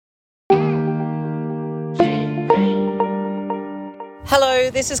Hello,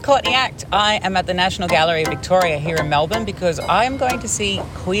 this is Courtney Act. I am at the National Gallery of Victoria here in Melbourne because I am going to see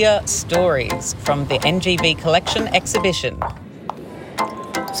queer stories from the NGV Collection exhibition.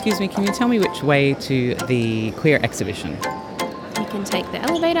 Excuse me, can you tell me which way to the queer exhibition? You can take the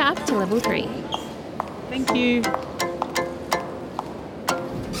elevator up to level 3. Thank you.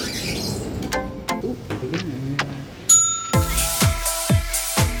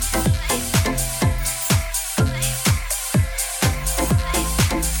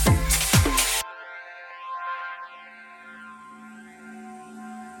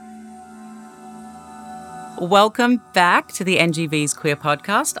 Welcome back to the NGV's Queer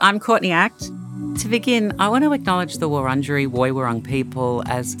Podcast. I'm Courtney Act. To begin, I want to acknowledge the Wurundjeri Woiwurrung people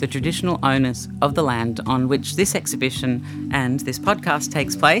as the traditional owners of the land on which this exhibition and this podcast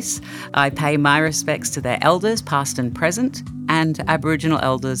takes place. I pay my respects to their elders, past and present, and Aboriginal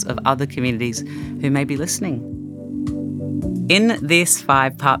elders of other communities who may be listening. In this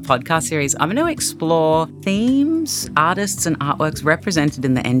 5-part podcast series, I'm going to explore themes, artists and artworks represented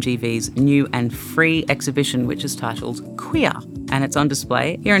in the NGV's new and free exhibition, which is titled Queer. And it's on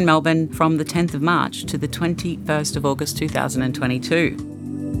display here in Melbourne from the 10th of March to the 21st of August 2022.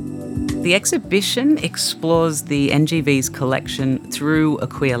 The exhibition explores the NGV's collection through a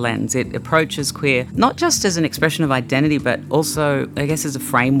queer lens. It approaches queer not just as an expression of identity, but also, I guess, as a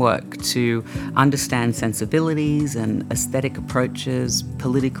framework to understand sensibilities and aesthetic approaches,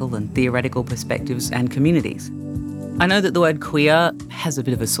 political and theoretical perspectives and communities. I know that the word queer has a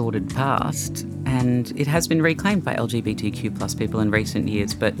bit of a sordid past, and it has been reclaimed by LGBTQ plus people in recent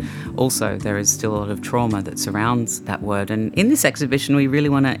years, but also there is still a lot of trauma that surrounds that word. And in this exhibition, we really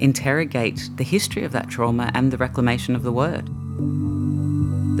want to interrogate the history of that trauma and the reclamation of the word.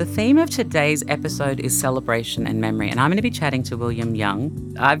 The theme of today's episode is celebration and memory, and I'm going to be chatting to William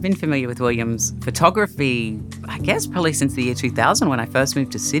Young. I've been familiar with William's photography, I guess probably since the year 2000 when I first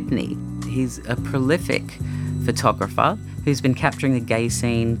moved to Sydney. He's a prolific photographer who's been capturing the gay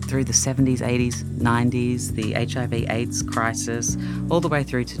scene through the 70s, 80s, 90s, the HIV/AIDS crisis, all the way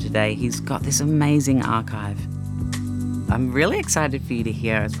through to today. He's got this amazing archive. I'm really excited for you to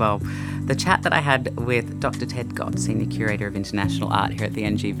hear as well the chat that I had with Dr. Ted Gott, Senior Curator of International Art here at the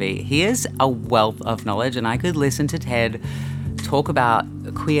NGV. He is a wealth of knowledge, and I could listen to Ted talk about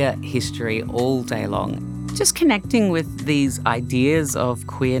queer history all day long. Just connecting with these ideas of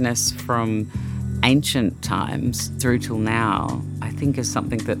queerness from ancient times through till now, I think is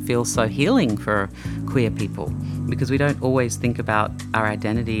something that feels so healing for queer people, because we don't always think about our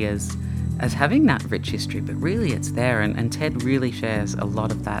identity as having that rich history, but really it's there, and Ted really shares a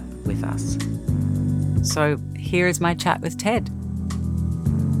lot of that with us. So here is my chat with Ted.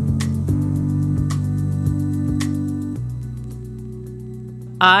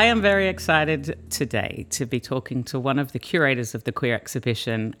 I am very excited today to be talking to one of the curators of the queer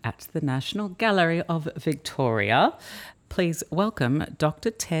exhibition at the National Gallery of Victoria. Please welcome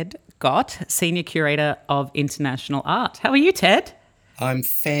Dr. Ted Gott, Senior Curator of International Art. How are you, Ted? I'm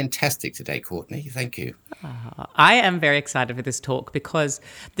fantastic today, Courtney. Thank you. I am very excited for this talk because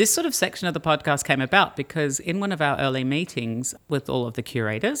this sort of section of the podcast came about because in one of our early meetings with all of the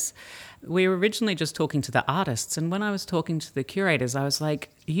curators, we were originally just talking to the artists. And when I was talking to the curators, I was like,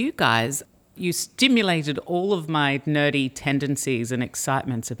 you guys, you stimulated all of my nerdy tendencies and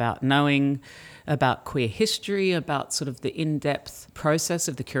excitements about knowing about queer history, about sort of the in-depth process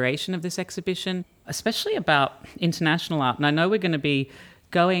of the curation of this exhibition, especially about international art. And I know we're going to be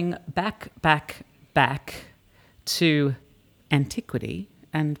going back to antiquity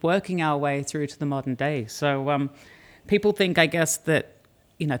and working our way through to the modern day. So people think, I guess, that,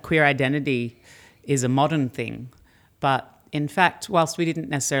 you know, queer identity is a modern thing. But in fact, whilst we didn't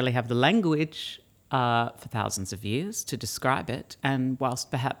necessarily have the language for thousands of years to describe it, and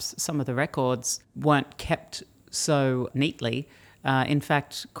whilst perhaps some of the records weren't kept so neatly, in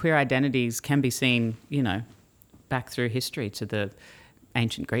fact, queer identities can be seen, you know, back through history to the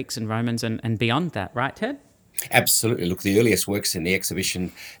ancient Greeks and Romans and beyond that, right, Ted? Absolutely. Look, the earliest works in the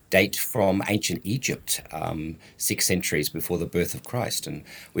exhibition date from ancient Egypt, 6 centuries before the birth of Christ. And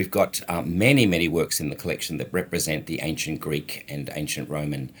we've got many works in the collection that represent the ancient Greek and ancient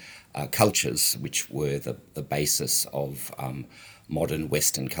Roman cultures, which were the basis of modern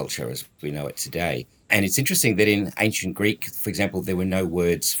Western culture as we know it today. And it's interesting that in ancient Greek, for example, there were no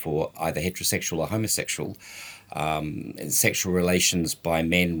words for either heterosexual or homosexual. Sexual relations by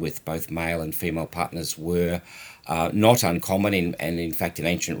men with both male and female partners were not uncommon, and in fact in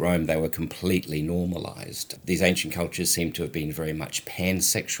ancient Rome they were completely normalized. These ancient cultures seem to have been very much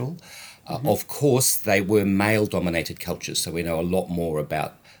pansexual. Of course, they were male-dominated cultures, so we know a lot more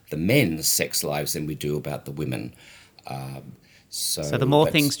about the men's sex lives than we do about the women. So the more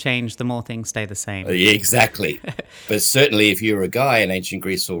that's- things change, the more things stay the same. Yeah, exactly. But certainly, if you were a guy in ancient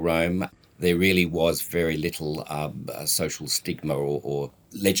Greece or Rome, there really was very little social stigma or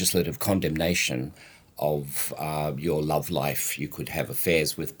legislative condemnation of your love life. You could have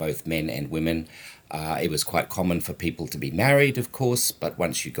affairs with both men and women. It was quite common for people to be married, of course, but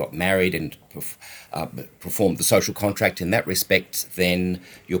once you got married and performed the social contract in that respect, then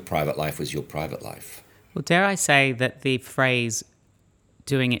your private life was your private life. Well, dare I say that the phrase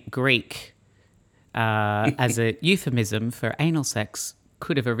doing it Greek as a euphemism for anal sex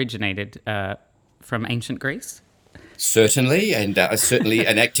could have originated from ancient Greece? Certainly, and certainly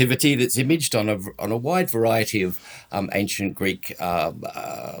an activity that's imaged on a wide variety of ancient Greek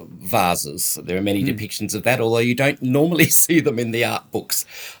vases. There are many depictions of that, although you don't normally see them in the art books.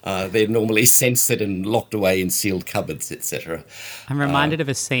 They're normally censored and locked away in sealed cupboards, etc. I'm reminded of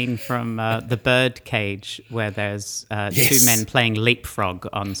a scene from The Bird Cage where there's Yes. two men playing leapfrog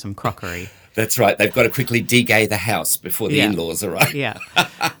on some crockery. That's right. They've got to quickly de-gay the house before the Yeah. in-laws arrive. Yeah.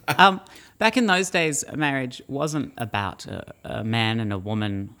 Back in those days, marriage wasn't about a man and a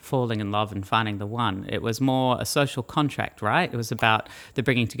woman falling in love and finding the one. It was more a social contract, right? It was about the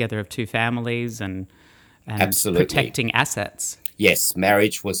bringing together of two families and Absolutely. protecting assets. Yes,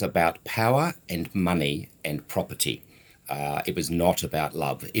 marriage was about power and money and property. It was not about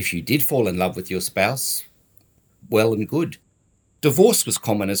love. If you did fall in love with your spouse, well and good. Divorce was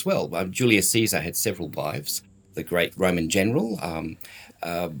common as well. Julius Caesar had several wives, the great Roman general.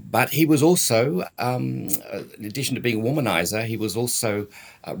 But he was also, in addition to being a womanizer, he was also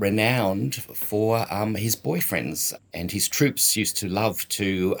renowned for his boyfriends. And his troops used to love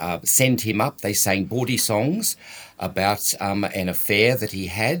to send him up. They sang bawdy songs about an affair that he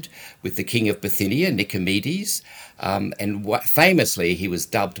had with the king of Bithynia, Nicomedes. Famously, he was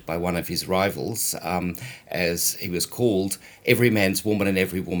dubbed by one of his rivals as he was called every man's woman and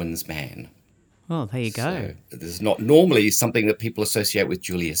every woman's man. Oh, there you go. So this is not normally something that people associate with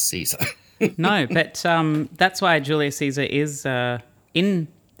Julius Caesar. No, but that's why Julius Caesar is in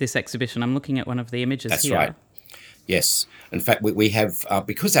this exhibition. I'm looking at one of the images That's here. right. Yes. In fact, we have,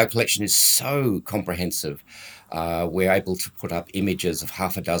 because our collection is so comprehensive, we're able to put up images of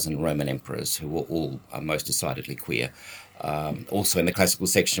half a dozen Roman emperors who were all most decidedly queer. Also in the classical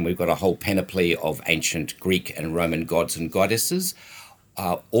section, we've got a whole panoply of ancient Greek and Roman gods and goddesses,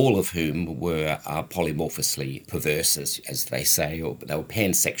 all of whom were polymorphously perverse, as they say, or they were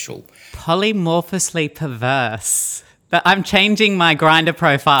pansexual. Polymorphously perverse. But I'm changing my Grindr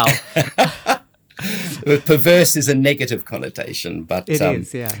profile. Perverse is a negative connotation, but It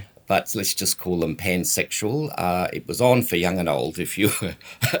is, yeah. But let's just call them pansexual. It was on for young and old if you were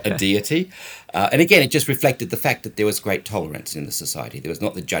a deity. And again, it just reflected the fact that there was great tolerance in the society. There was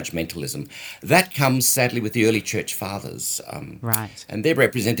not the judgmentalism. That comes, sadly, with the early church fathers. Right. And they're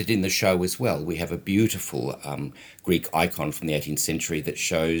represented in the show as well. We have a beautiful Greek icon from the 18th century that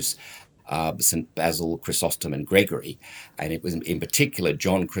shows St. Basil, Chrysostom and Gregory. And it was in particular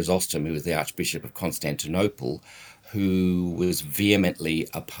John Chrysostom, who was the Archbishop of Constantinople, who was vehemently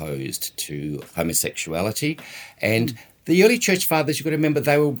opposed to homosexuality. And the early church fathers, you've got to remember,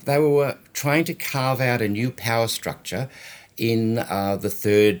 they were trying to carve out a new power structure in the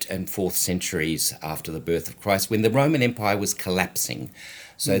 3rd and 4th centuries after the birth of Christ, when the Roman Empire was collapsing.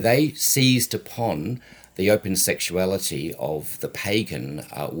 So they seized upon the open sexuality of the pagan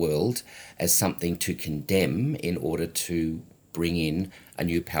world as something to condemn in order to bring in a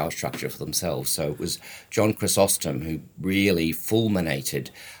new power structure for themselves. So it was John Chrysostom who really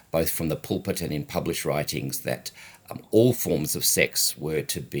fulminated, both from the pulpit and in published writings, that all forms of sex were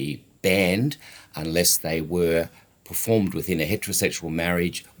to be banned unless they were performed within a heterosexual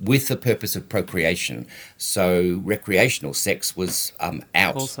marriage with the purpose of procreation. So recreational sex was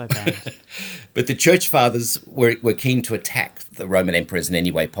out. Also banned. But the church fathers were keen to attack the Roman emperors in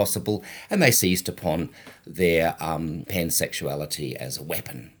any way possible, and they seized upon their pansexuality as a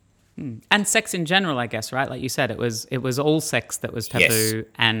weapon. And sex in general, I guess, right? Like you said, it was all sex that was taboo, Yes.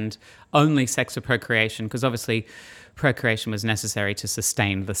 and only sex for procreation, because obviously procreation was necessary to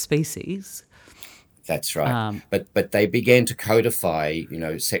sustain the species. That's right. But they began to codify,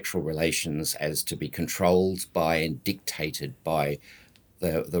 sexual relations as to be controlled by and dictated by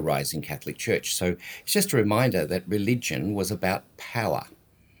the rising Catholic Church. So it's just a reminder that religion was about power.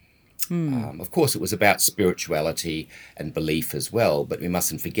 Of course, it was about spirituality and belief as well, but we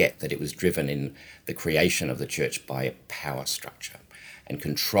mustn't forget that it was driven in the creation of the church by a power structure, and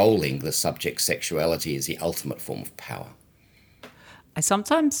controlling the subject's sexuality is the ultimate form of power.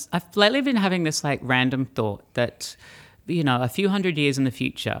 I've lately been having this random thought that, a few hundred years in the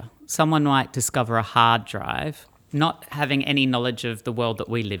future, someone might discover a hard drive not having any knowledge of the world that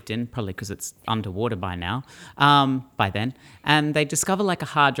we lived in, probably because it's underwater by now, by then, and they discover like a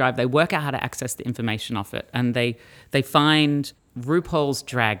hard drive. They work out how to access the information off it, and they find RuPaul's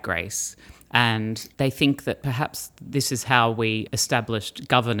Drag Race, and they think that perhaps this is how we established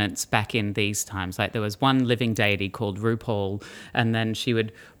governance back in these times. Like there was one living deity called RuPaul, and then she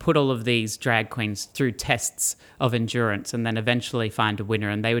would put all of these drag queens through tests of endurance and then eventually find a winner,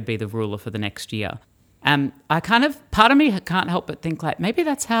 and they would be the ruler for the next year. Part of me can't help but think like maybe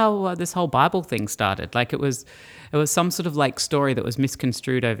that's how this whole Bible thing started. Like it was some sort of like story that was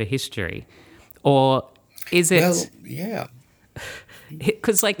misconstrued over history, or is it? Well, yeah.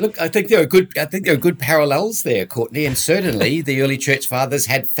 Because like, Look, I think there are good parallels there, Courtney, and certainly the early church fathers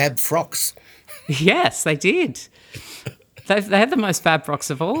had fab frocks. Yes, they did. They had the most fab frocks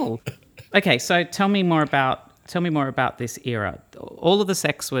of all. Okay, so tell me more about this era. All of the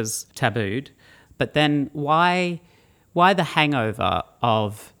sex was tabooed. But then why the hangover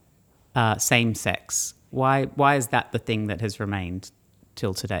of same sex? Why is that the thing that has remained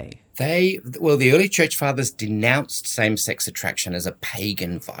till today? The early church fathers denounced same-sex attraction as a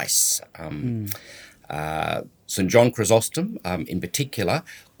pagan vice. St. John Chrysostom, in particular,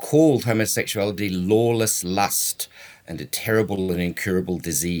 called homosexuality lawless lust and a terrible and incurable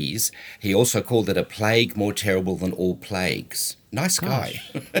disease. He also called it a plague more terrible than all plagues. Nice guy.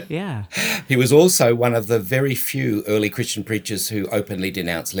 Yeah. He was also one of the very few early Christian preachers who openly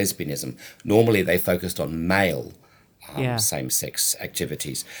denounced lesbianism. Normally they focused on male same-sex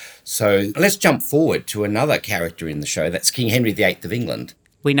activities. So let's jump forward to another character in the show. That's King Henry VIII of England.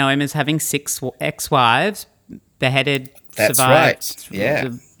 We know him as having 6 ex-wives, beheaded, That's survived. right, yeah.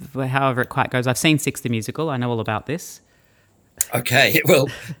 However it quite goes. I've seen Six the Musical. I know all about this. Okay, well,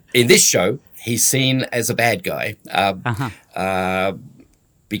 in this show, he's seen as a bad guy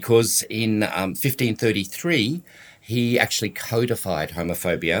because in 1533, he actually codified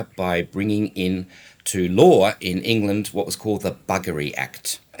homophobia by bringing in to law in England what was called the Buggery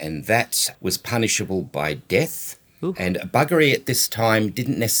Act, and that was punishable by death. Ooh. And buggery at this time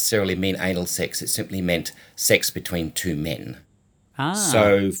didn't necessarily mean anal sex, it simply meant sex between two men.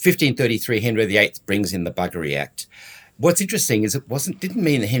 So 1533, Henry VIII brings in the Buggery Act. What's interesting is it didn't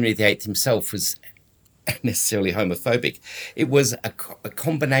mean that Henry VIII himself was necessarily homophobic. It was a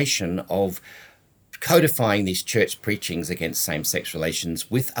combination of codifying these church preachings against same-sex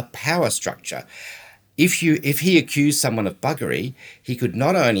relations with a power structure. If he accused someone of buggery, he could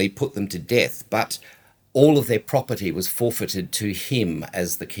not only put them to death, but all of their property was forfeited to him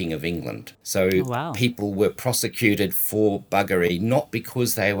as the King of England. So people were prosecuted for buggery, not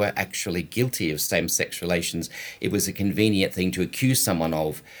because they were actually guilty of same-sex relations. It was a convenient thing to accuse someone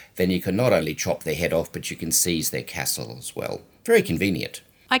of. Then you can not only chop their head off, but you can seize their castle as well. Very convenient.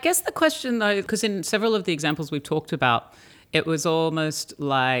 I guess the question, though, because in several of the examples we've talked about, it was almost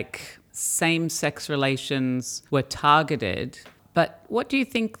like same-sex relations were targeted. But what do you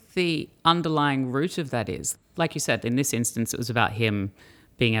think the underlying root of that is? Like you said, in this instance, it was about him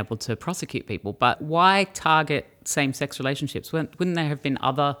being able to prosecute people. But why target same-sex relationships? Wouldn't there have been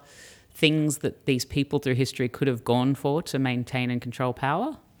other things that these people through history could have gone for to maintain and control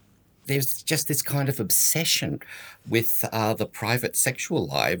power? There's just this kind of obsession with the private sexual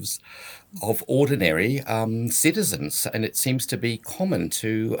lives of ordinary citizens, and it seems to be common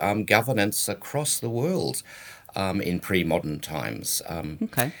to governance across the world in pre-modern times.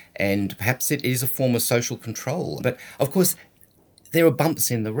 And perhaps it is a form of social control. But, of course, there are bumps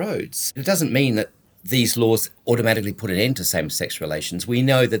in the roads. It doesn't mean that these laws automatically put an end to same-sex relations. We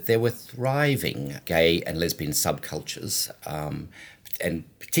know that there were thriving gay and lesbian subcultures, and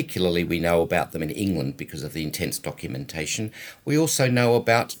particularly we know about them in England because of the intense documentation. We also know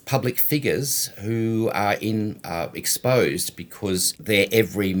about public figures who are exposed because their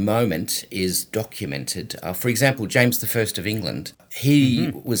every moment is documented. For example, James I of England,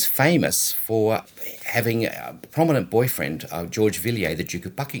 he was famous for having a prominent boyfriend, George Villiers, the Duke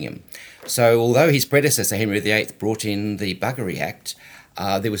of Buckingham. So although his predecessor, Henry VIII, brought in the Buggery Act,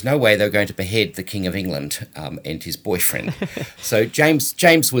 there was no way they were going to behead the King of England and his boyfriend. So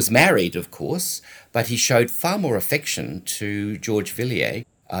James was married, of course, but he showed far more affection to George Villiers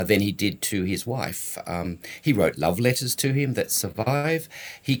than he did to his wife. He wrote love letters to him that survive.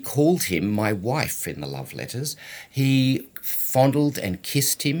 He called him my wife in the love letters. He fondled and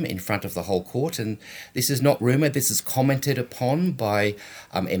kissed him in front of the whole court, and this is not rumoured, this is commented upon by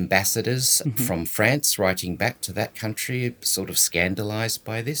ambassadors from France writing back to that country, sort of scandalised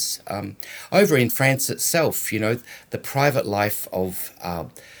by this. Over in France itself, you know, the private life of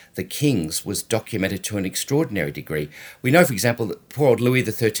the kings was documented to an extraordinary degree. We know, for example, that poor old Louis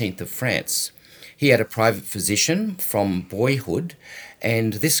XIII of France, he had a private physician from boyhood,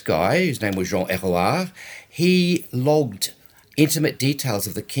 and this guy, whose name was Jean Hérouard, he logged intimate details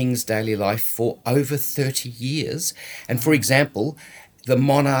of the king's daily life for over 30 years. And for example, the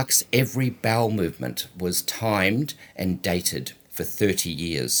monarch's every bowel movement was timed and dated for 30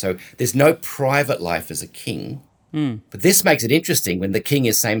 years. So there's no private life as a king. But this makes it interesting when the king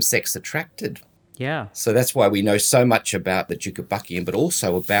is same-sex attracted. Yeah. So that's why we know so much about the Duke of Buckingham, but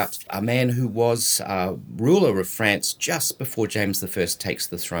also about a man who was ruler of France just before James I takes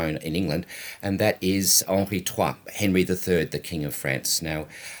the throne in England, and that is Henri III, Henry III, the King of France. Now,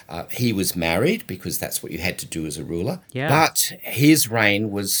 he was married because that's what you had to do as a ruler, but his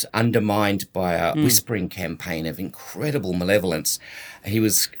reign was undermined by a whispering campaign of incredible malevolence. He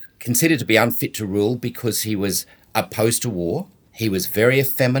was considered to be unfit to rule because he was opposed to war. He was very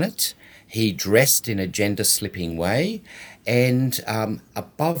effeminate. He dressed in a gender-slipping way, and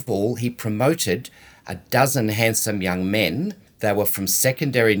above all, he promoted a dozen handsome young men. They were from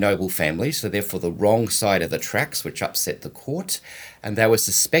secondary noble families, so therefore the wrong side of the tracks, which upset the court, and they were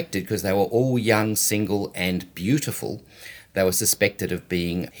suspected, because they were all young, single, and beautiful, they were suspected of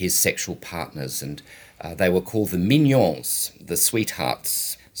being his sexual partners, and they were called the mignons, the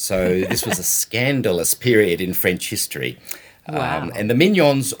sweethearts. So this was a scandalous period in French history. Wow. And the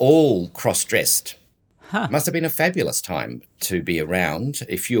mignons all cross-dressed. Must have been a fabulous time to be around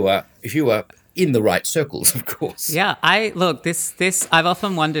if you were in the right circles, of course. Yeah, I've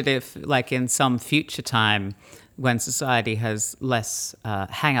often wondered if, like, in some future time when society has less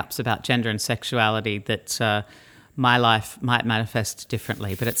hang-ups about gender and sexuality, that my life might manifest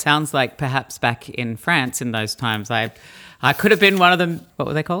differently. But it sounds like perhaps back in France in those times, I could have been one of them. What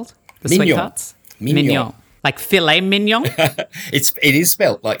were they called? The Mignon. sweethearts? Mignon. Like filet mignon? It is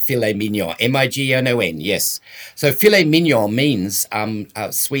spelt like filet mignon, M-I-G-N-O-N, yes. So filet mignon means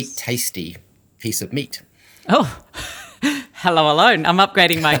a sweet, tasty piece of meat. Oh, hello alone. I'm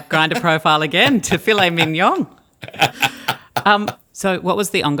upgrading my Grindr profile again to filet mignon. So what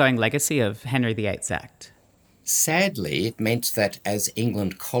was the ongoing legacy of Henry VIII's Act? Sadly, it meant that as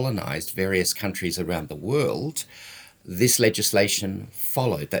England colonised various countries around the world, this legislation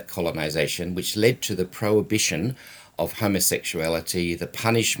followed that colonisation, which led to the prohibition of homosexuality, the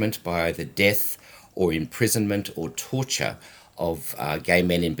punishment by either death or imprisonment or torture of gay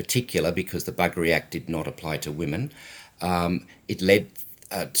men in particular, because the Buggery Act did not apply to women. It led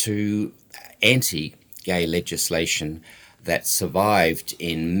to anti-gay legislation that survived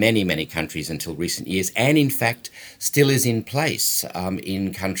in many, many countries until recent years, and in fact still is in place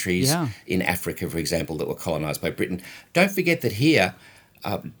in countries in Africa, for example, that were colonised by Britain. Don't forget that here,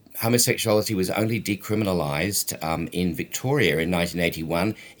 homosexuality was only decriminalised in Victoria in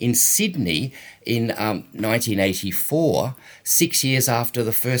 1981, in Sydney in 1984, 6 years after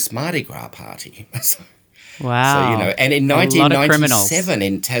the first Mardi Gras party. Wow. So, and in 1997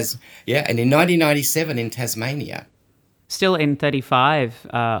 in Tasmania. Still in 35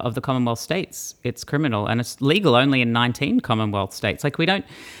 of the Commonwealth states, it's criminal, and it's legal only in 19 Commonwealth states. Like, we don't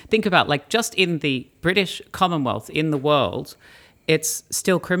think about, like, just in the British Commonwealth in the world, it's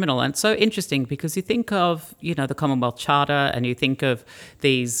still criminal. And it's so interesting because you think of, the Commonwealth Charter, and you think of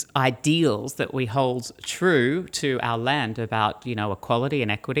these ideals that we hold true to our land about, equality and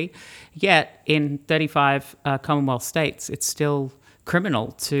equity. Yet in 35 Commonwealth states, it's still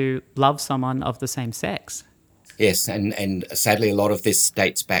criminal to love someone of the same sex. Yes, and sadly a lot of this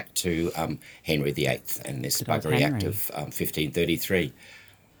dates back to Henry VIII and this Buggery Act of 1533.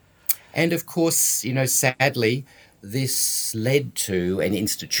 And of course, sadly, this led to an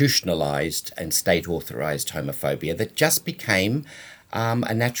institutionalised and state-authorised homophobia that just became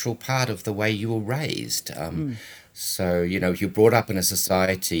a natural part of the way you were raised. So, if you're brought up in a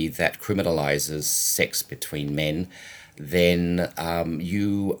society that criminalises sex between men, then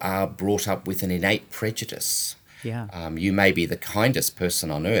you are brought up with an innate prejudice. Yeah. You may be the kindest person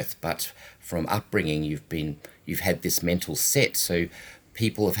on earth, but from upbringing you've had this mental set. So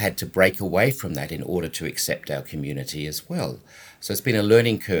people have had to break away from that in order to accept our community as well. So it's been a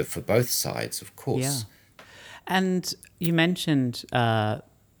learning curve for both sides, of course. Yeah. And you mentioned the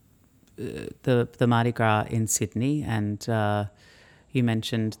Mardi Gras in Sydney, and you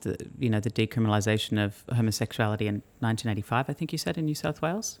mentioned the decriminalisation of homosexuality in 1985. I think you said in New South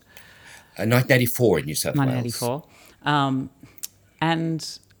Wales. 1984 in New South Wales. 1984.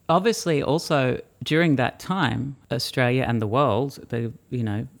 And obviously also during that time, Australia and the world,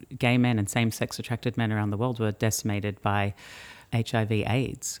 gay men and same-sex attracted men around the world were decimated by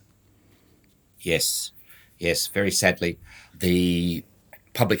HIV/AIDS. Yes, very sadly. The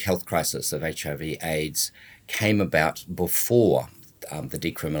public health crisis of HIV/AIDS came about before the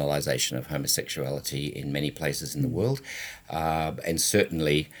decriminalisation of homosexuality in many places in the world. And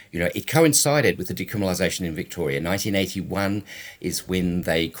certainly, it coincided with the decriminalisation in Victoria. 1981 is when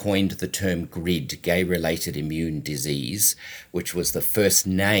they coined the term GRID, gay-related immune disease, which was the first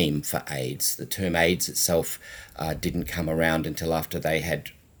name for AIDS. The term AIDS itself didn't come around until after they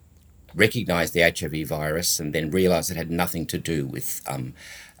had recognised the HIV virus and then realised it had nothing to do with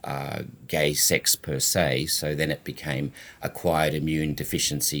gay sex per se. So then it became acquired immune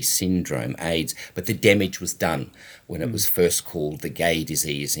deficiency syndrome, AIDS. But the damage was done when it was first called the gay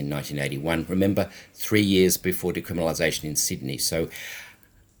disease in 1981. Remember, 3 years before decriminalisation in Sydney. So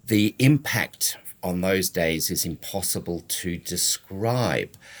the impact on those days is impossible to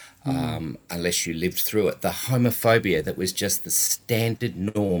describe. Unless you lived through it. The homophobia that was just the standard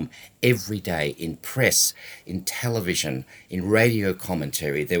norm every day in press, in television, in radio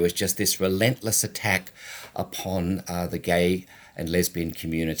commentary. There was just this relentless attack upon the gay and lesbian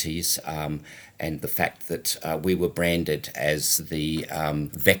communities, and the fact that we were branded as the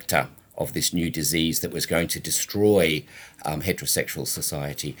vector of this new disease that was going to destroy heterosexual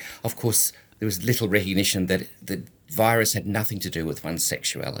society. Of course, there was little recognition that the virus had nothing to do with one's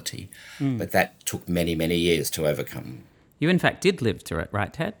sexuality, but that took many, many years to overcome. You, in fact, did live through it,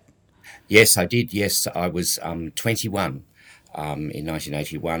 right, Ted? Yes, I did. Yes, I was 21 in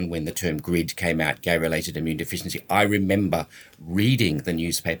 1981 when the term GRID came out, gay-related immune deficiency. I remember reading the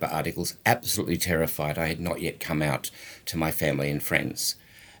newspaper articles, absolutely terrified. I had not yet come out to my family and friends.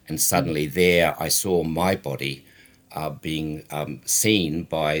 And suddenly there I saw my body being seen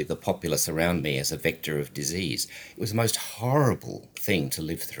by the populace around me as a vector of disease. It was the most horrible thing to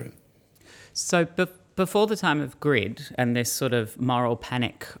live through. So before the time of GRID and this sort of moral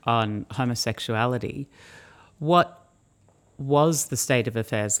panic on homosexuality, what was the state of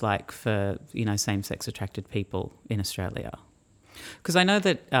affairs like for, same-sex attracted people in Australia? Because I know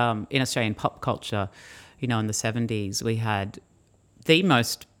that in Australian pop culture, in the 70s, we had the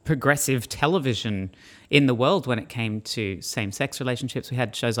most progressive television in the world when it came to same-sex relationships. We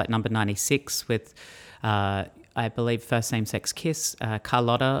had shows like Number 96 with, I believe, first same-sex kiss.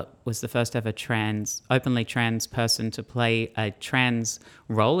 Carlotta was the first ever openly trans person to play a trans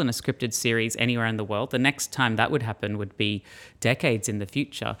role in a scripted series anywhere in the world. The next time that would happen would be decades in the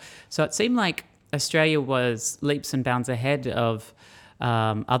future. So it seemed like Australia was leaps and bounds ahead of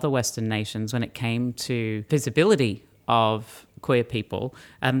other Western nations when it came to visibility of queer people.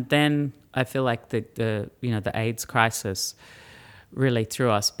 And then I feel like the AIDS crisis really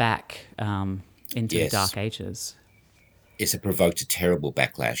threw us back into the dark ages. Yes, it provoked a terrible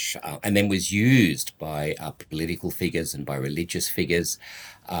backlash and then was used by political figures and by religious figures,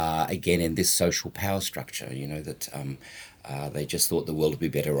 again, in this social power structure, that they just thought the world would be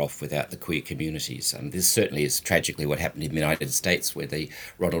better off without the queer communities. This certainly is tragically what happened in the United States, where the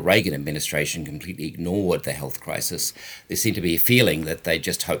Ronald Reagan administration completely ignored the health crisis. There seemed to be a feeling that they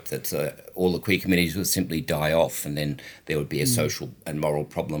just hoped that all the queer communities would simply die off and then there would be a social and moral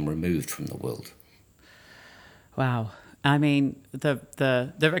problem removed from the world. Wow. I mean,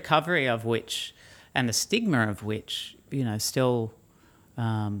 the recovery of which and the stigma of which, still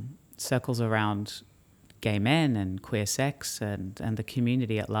circles around gay men and queer sex and the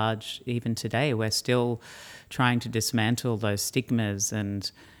community at large. Even today, we're still trying to dismantle those stigmas.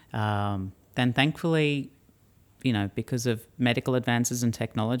 And then thankfully, because of medical advances and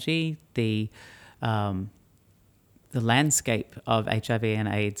technology, the landscape of HIV and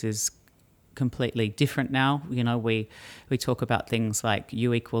AIDS is completely different now. We talk about things like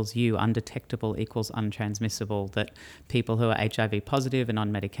U equals U, undetectable equals untransmissible, that people who are HIV positive and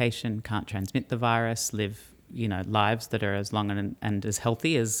on medication can't transmit the virus, live lives that are as long and as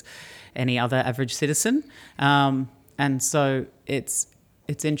healthy as any other average citizen. And so it's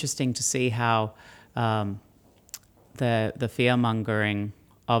interesting to see how the fear-mongering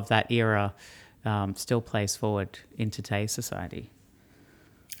of that era still plays forward in today's society.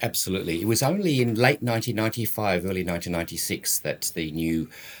 Absolutely. It was only in late 1995, early 1996 that the new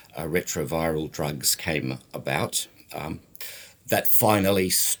retroviral drugs came about that finally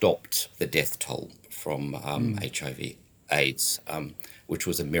stopped the death toll from HIV AIDS, which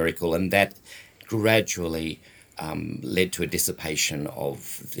was a miracle. And that gradually led to a dissipation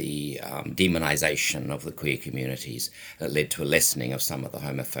of the demonization of the queer communities. That led to a lessening of some of the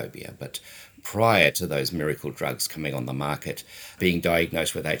homophobia. But prior to those miracle drugs coming on the market, being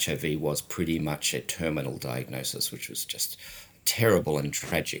diagnosed with HIV was pretty much a terminal diagnosis, which was just terrible and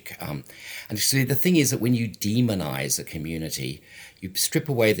tragic. And so the thing is that when you demonize a community, you strip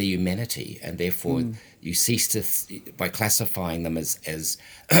away the humanity, and therefore you cease to, by classifying them as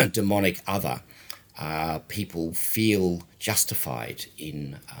demonic other, people feel justified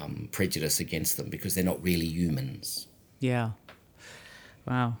in prejudice against them because they're not really humans. Yeah.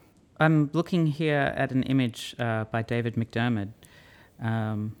 Wow. I'm looking here at an image by David McDermott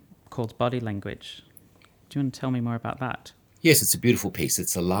called Body Language. Do you want to tell me more about that? Yes, it's a beautiful piece.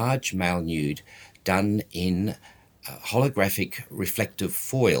 It's a large male nude done in holographic reflective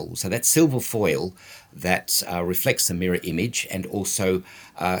foil. So that's silver foil that reflects the mirror image and also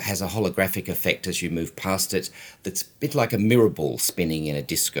has a holographic effect as you move past it that's a bit like a mirror ball spinning in a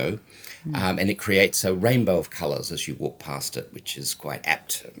disco. And it creates a rainbow of colours as you walk past it, which is quite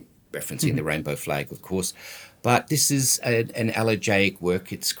apt, referencing the rainbow flag, of course. But this is an elegiac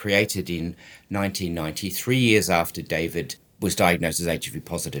work. It's created in 1990, 3 years after David was diagnosed as HIV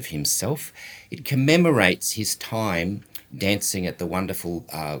positive himself. It commemorates his time dancing at the wonderful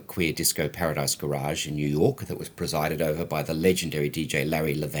queer disco Paradise Garage in New York that was presided over by the legendary DJ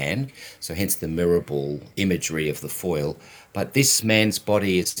Larry Levan, so hence the mirror ball imagery of the foil. But this man's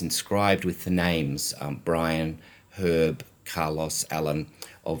body is inscribed with the names Brian, Herb, Carlos, Alan,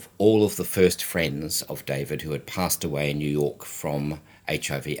 of all of the first friends of David who had passed away in New York from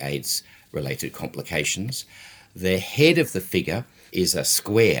HIV/AIDS related complications. The head of the figure is a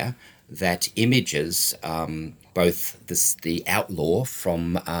square that images both the outlaw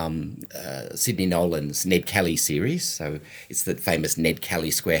from Sidney Nolan's Ned Kelly series, so it's the famous Ned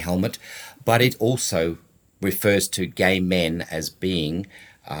Kelly square helmet, but it also refers to gay men as being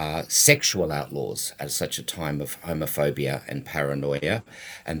sexual outlaws at such a time of homophobia and paranoia.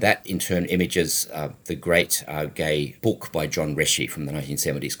 And that in turn images the great gay book by John Reschy from the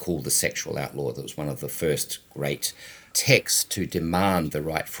 1970s called The Sexual Outlaw. That was one of the first great texts to demand the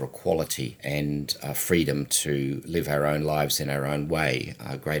right for equality and freedom to live our own lives in our own way.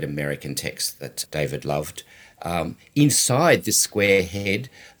 A great American text that David loved. Inside this square head,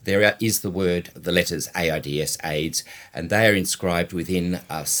 there is the letters AIDS, AIDS, and they are inscribed within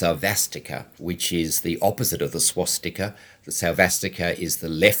Salvastica, which is the opposite of the swastika. The Salvastica is the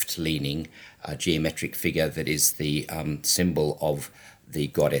left-leaning geometric figure that is the symbol of the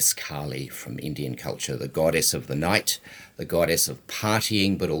goddess Kali from Indian culture, the goddess of the night, the goddess of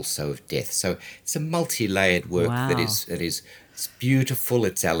partying, but also of death. So it's a multi-layered work. Wow. that is it's beautiful,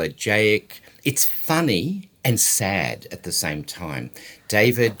 it's elegiac, it's funny and sad at the same time.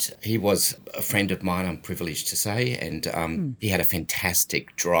 David, he was a friend of mine, I'm privileged to say, and he had a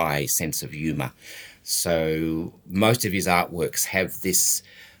fantastic, dry sense of humour. So most of his artworks have this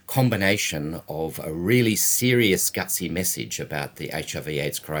combination of a really serious, gutsy message about the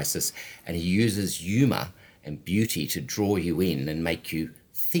HIV/AIDS crisis, and he uses humour and beauty to draw you in and make you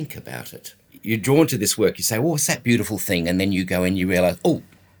think about it. You're drawn to this work, you say, oh, what's that beautiful thing? And then you go and you realise, oh,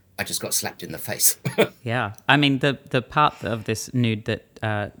 I just got slapped in the face. Yeah. I mean, the part of this nude that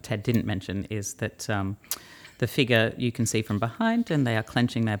Ted didn't mention is that the figure you can see from behind, and they are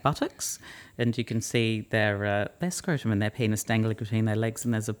clenching their buttocks, and you can see their scrotum and their penis dangling between their legs,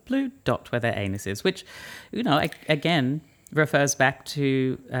 and there's a blue dot where their anus is, which, again, refers back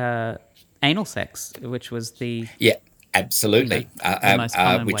to anal sex, which was the... Yeah, absolutely. the most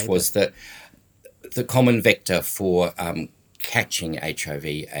common which way was the common vector for catching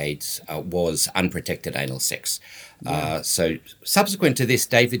HIV/AIDS was unprotected anal sex. So subsequent to this,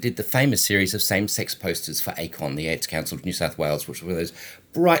 David did the famous series of same-sex posters for ACON, the AIDS Council of New South Wales, which were those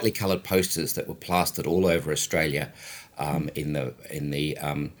brightly coloured posters that were plastered all over Australia from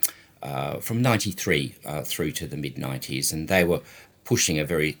 93 through to the mid-90s, and they were pushing a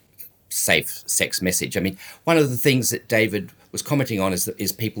very safe sex message. I mean, one of the things that David was commenting on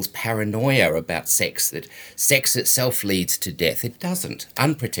is people's paranoia about sex, that sex itself leads to death. It doesn't.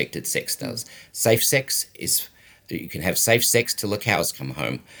 Unprotected sex does. Safe sex is, you can have safe sex till the cows come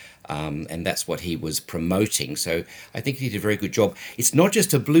home. And that's what he was promoting. So I think he did a very good job. It's not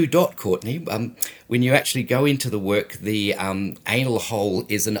just a blue dot, Courtney. When you actually go into the work, the anal hole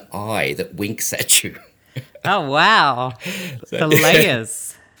is an eye that winks at you. Oh, wow. The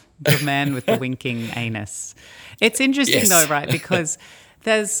layers. The man with the winking anus. It's interesting, Yes. though, right? Because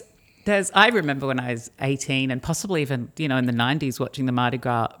there's. I remember when I was 18 and possibly even, in the 90s watching the Mardi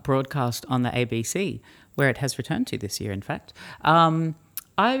Gras broadcast on the ABC, where it has returned to this year, in fact.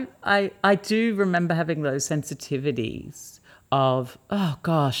 I do remember having those sensitivities of, oh,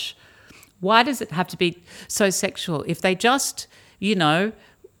 gosh, why does it have to be so sexual? If they just,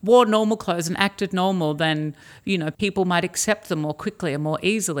 wore normal clothes and acted normal, then, people might accept them more quickly and more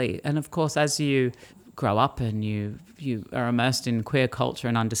easily. And, of course, as you grow up and you are immersed in queer culture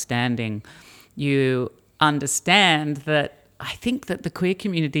and understanding, you understand that I think that the queer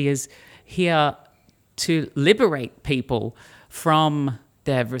community is here to liberate people from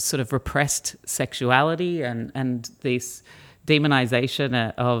their sort of repressed sexuality and this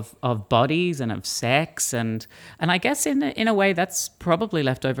demonization of bodies and of sex, and I guess in a way that's probably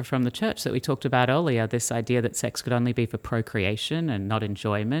left over from the church that we talked about earlier, this idea that sex could only be for procreation and not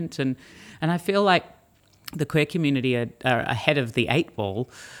enjoyment, and I feel like the queer community are ahead of the 8 ball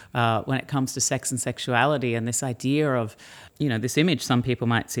when it comes to sex and sexuality, and this idea of, this image some people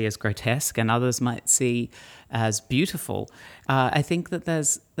might see as grotesque and others might see as beautiful. I think that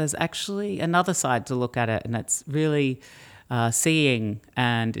there's actually another side to look at it, and it's really seeing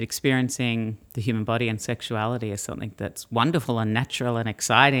and experiencing the human body and sexuality as something that's wonderful and natural and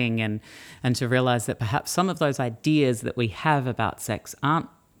exciting, and to realize that perhaps some of those ideas that we have about sex aren't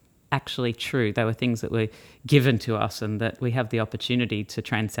actually true. They were things that were given to us, and that we have the opportunity to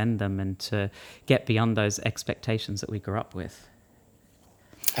transcend them and to get beyond those expectations that we grew up with.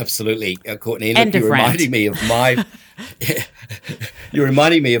 Absolutely, Courtney. Look, you're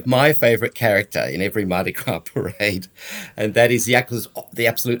reminding me of my favourite character in every Mardi Gras parade, and that is the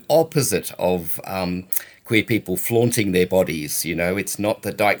absolute opposite of queer people flaunting their bodies. It's not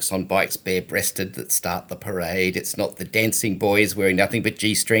the dykes on bikes bare-breasted that start the parade. It's not the dancing boys wearing nothing but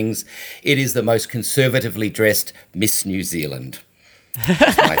G-strings. It is the most conservatively dressed Miss New Zealand.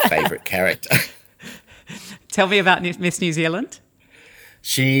 That's my favourite character. Tell me about Miss New Zealand.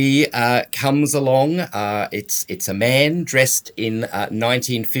 She comes along. It's a man dressed in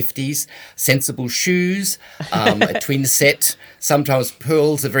 1950s sensible shoes, a twin set, sometimes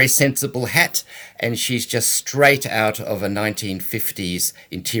pearls, a very sensible hat, and she's just straight out of a 1950s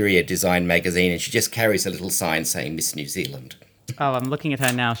interior design magazine, and she just carries a little sign saying Miss New Zealand. Oh, I'm looking at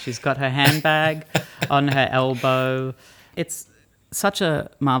her now. She's got her handbag on her elbow. It's such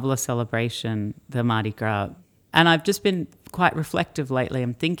a marvellous celebration, the Mardi Gras. And I've just been quite reflective lately.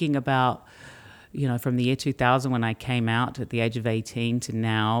 I'm thinking about, from the year 2000 when I came out at the age of 18 to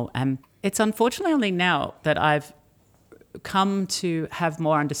now. And it's unfortunately only now that I've come to have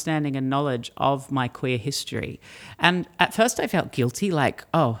more understanding and knowledge of my queer history. And at first I felt guilty, like,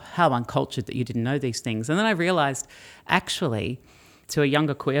 oh, how uncultured that you didn't know these things. And then I realized, actually, to a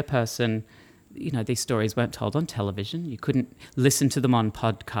younger queer person, these stories weren't told on television. You couldn't listen to them on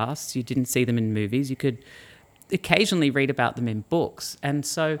podcasts. You didn't see them in movies. You could occasionally read about them in books. And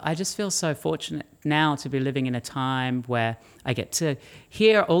so I just feel so fortunate now to be living in a time where I get to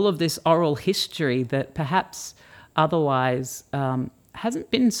hear all of this oral history that perhaps otherwise hasn't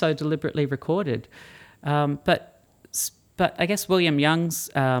been so deliberately recorded. But I guess William Young's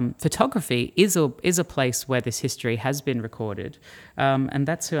photography is a place where this history has been recorded. And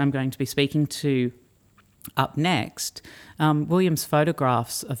that's who I'm going to be speaking to up next. William's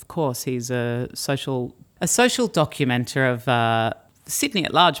photographs, of course, he's a social documenter of Sydney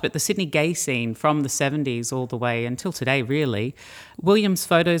at large, but the Sydney gay scene from the 70s all the way until today, really. William's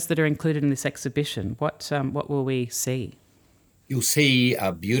photos that are included in this exhibition, what will we see? You'll see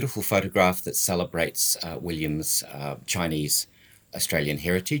a beautiful photograph that celebrates William's Chinese Australian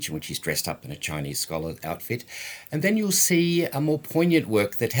heritage, in which he's dressed up in a Chinese scholar outfit. And then you'll see a more poignant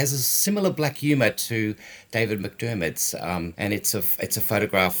work that has a similar black humour to David McDermott's, and it's a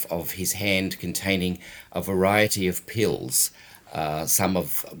photograph of his hand containing a variety of pills, some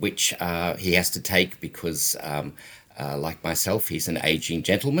of which he has to take because, like myself, he's an ageing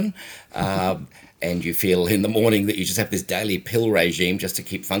gentleman. And you feel in the morning that you just have this daily pill regime just to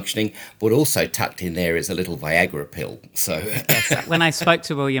keep functioning, but also tucked in there is a little Viagra pill. So yes, when I spoke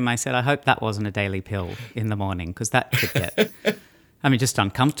to William, I said, I hope that wasn't a daily pill in the morning, because that could get, just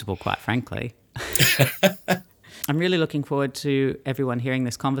uncomfortable, quite frankly. I'm really looking forward to everyone hearing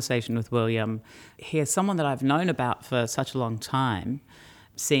this conversation with William. He's someone that I've known about for such a long time,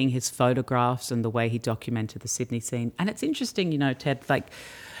 seeing his photographs and the way he documented the Sydney scene. And it's interesting, Ted, like,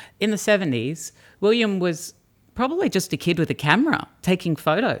 in the 70s, William was probably just a kid with a camera taking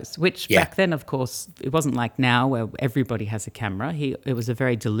photos, which back then, of course, it wasn't like now where everybody has a camera. It was a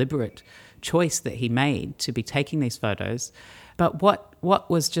very deliberate choice that he made to be taking these photos. But what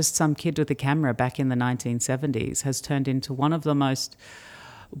was just some kid with a camera back in the 1970s has turned into one of the most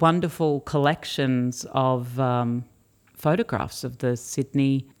wonderful collections of photographs of the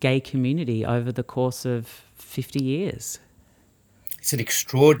Sydney gay community over the course of 50 years. It's an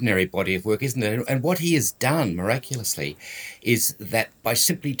extraordinary body of work, isn't it? And what he has done miraculously is that by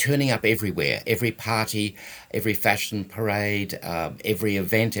simply turning up everywhere, every party, every fashion parade, every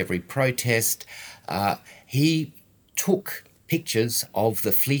event, every protest, he took pictures of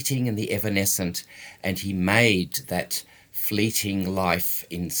the fleeting and the evanescent, and he made that fleeting life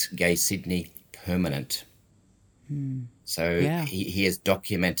in gay Sydney permanent. So Yeah. he has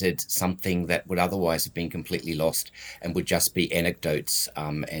documented something that would otherwise have been completely lost and would just be anecdotes.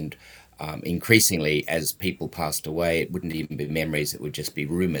 And increasingly, as people passed away, it wouldn't even be memories, it would just be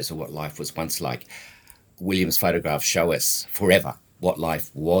rumours of what life was once like. William's photographs show us forever what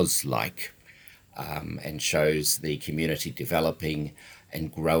life was like, and shows the community developing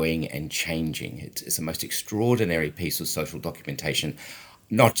and growing and changing. It's a most extraordinary piece of social documentation,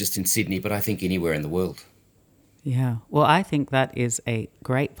 not just in Sydney, but I think anywhere in the world. Yeah. Well, I think that is a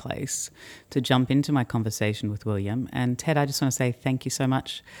great place to jump into my conversation with William. And Ted, I just want to say thank you so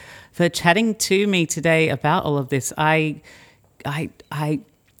much for chatting to me today about all of this. I don't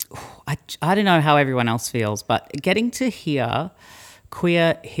know how everyone else feels, but getting to hear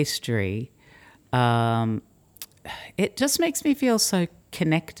queer history, it just makes me feel so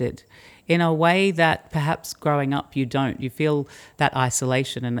connected in a way that perhaps growing up you don't. You feel that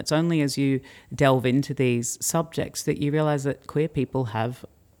isolation, and it's only as you delve into these subjects that you realise that queer people have,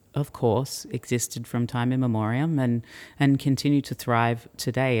 of course, existed from time immemorial and continue to thrive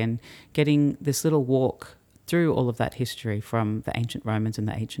today. And getting this little walk through all of that history from the ancient Romans and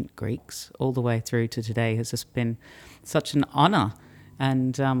the ancient Greeks all the way through to today has just been such an honour.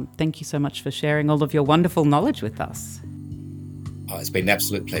 And thank you so much for sharing all of your wonderful knowledge with us. Oh, it's been an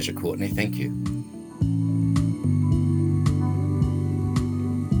absolute pleasure, Courtney. Thank you.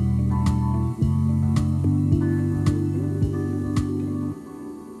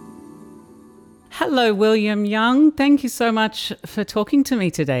 Hello, William Young. Thank you so much for talking to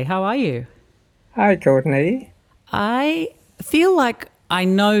me today. How are you? Hi, Courtney. I feel like I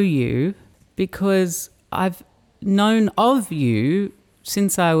know you because I've known of you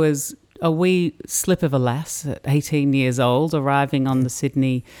since I was a wee slip of a lass at 18 years old, arriving on the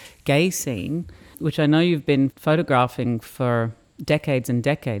Sydney gay scene, which I know you've been photographing for decades and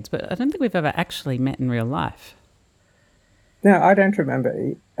decades, but I don't think we've ever actually met in real life. No, I don't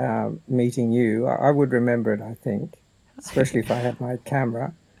remember meeting you. I would remember it, I think, especially if I had my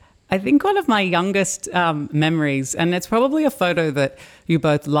camera. I think one of my youngest memories, and it's probably a photo that you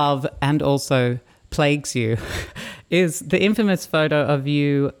both love and also plagues you, is the infamous photo of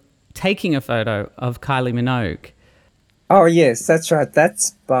you taking a photo of Kylie Minogue. Oh, yes, that's right.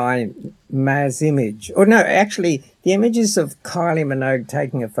 That's by Maz Image. Or no, actually, the image is of Kylie Minogue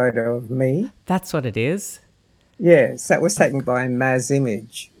taking a photo of me. That's what it is. Yes, that was taken by Maz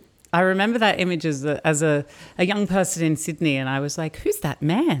Image. I remember that image as a young person in Sydney, and I was like, who's that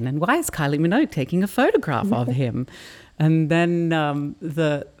man? And why is Kylie Minogue taking a photograph of him? And then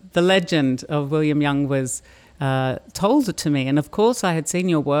the legend of William Young was told to me. And of course, I had seen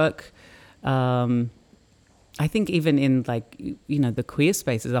your work, I think even in the queer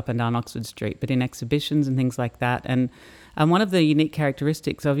spaces up and down Oxford Street, but in exhibitions and things like that. And one of the unique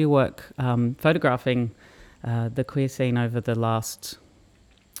characteristics of your work, photographing the queer scene over the last,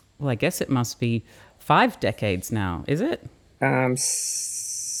 well, I guess it must be 5 decades now, is it?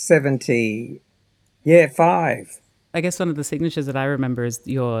 70, yeah, 5. I guess one of the signatures that I remember is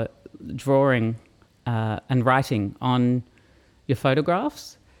your drawing and writing on your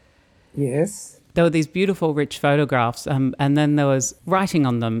photographs. Yes. There were these beautiful, rich photographs, and then there was writing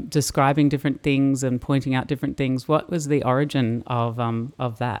on them, describing different things and pointing out different things. What was the origin of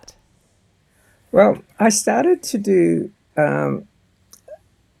that? Well, I started to do.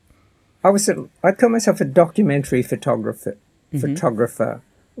 I call myself a documentary photographer,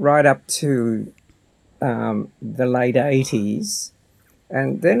 right up to the late 80s.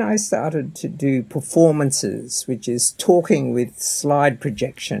 And then I started to do performances, which is talking with slide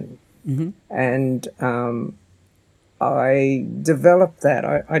projection. Mm-hmm. And I developed that.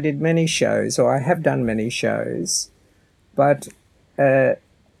 I did many shows, or I have done many shows, but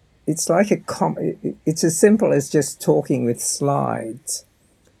it's like it's as simple as just talking with slides.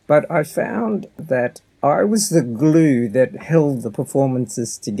 But I found that I was the glue that held the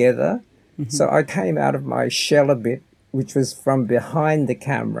performances together. Mm-hmm. So I came out of my shell a bit, which was from behind the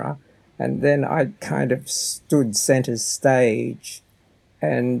camera, and then I kind of stood center stage.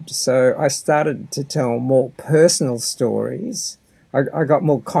 And so I started to tell more personal stories. I got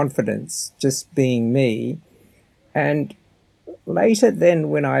more confidence just being me. And later then,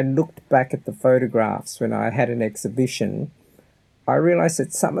 when I looked back at the photographs, when I had an exhibition, I realized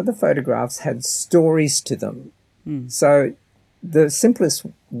that some of the photographs had stories to them. Mm. So the simplest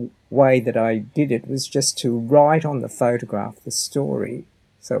way that I did it was just to write on the photograph the story.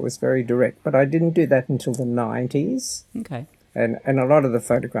 So it was very direct. But I didn't do that until the 90s. Okay. And a lot of the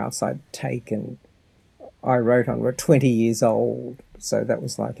photographs I'd taken, I wrote on, were 20 years old. So that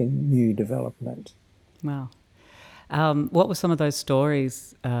was like a new development. Wow. What were some of those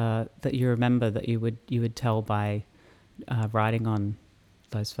stories that you remember that you would tell by writing on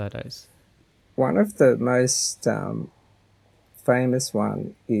those photos? One of the most famous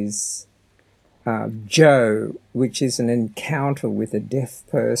one is Joe, which is an encounter with a deaf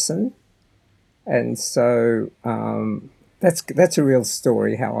person. And so that's a real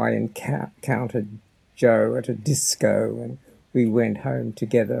story, how I encountered Joe at a disco, and we went home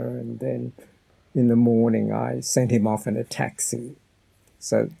together, and then in the morning I sent him off in a taxi.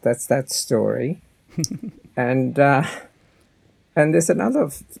 So that's that story. And there's another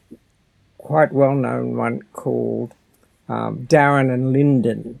quite well-known one called Darren and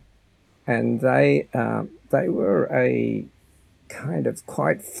Lyndon, and they were a kind of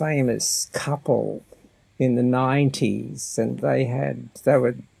quite famous couple in the 90s, and they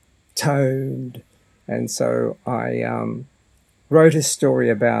were toned, and so I wrote a story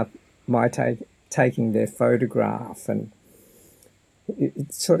about my taking their photograph, and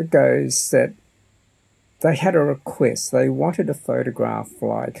it sort of goes that they had a request. They wanted a photograph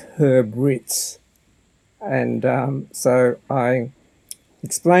like Herb Ritts, and so I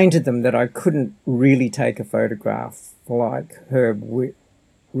explained to them that I couldn't really take a photograph like Herb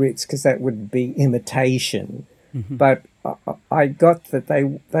Ritts because that would be imitation. Mm-hmm. But I got that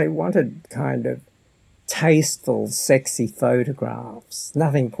they wanted kind of tasteful, sexy photographs,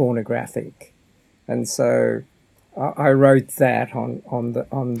 nothing pornographic, and so I wrote that on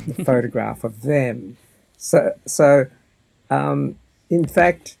the photograph of them. So in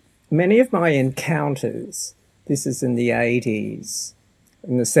fact, many of my encounters, this is in the 80s,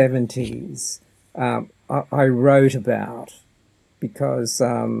 in the 70s, I wrote about, because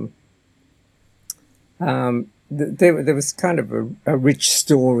there was kind of a rich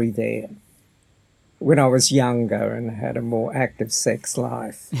story there when I was younger and had a more active sex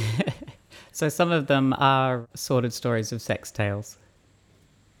life. So some of them are sordid stories of sex tales.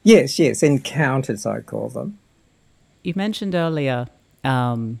 Yes, encounters I call them. You mentioned earlier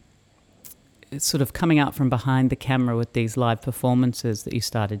sort of coming out from behind the camera with these live performances that you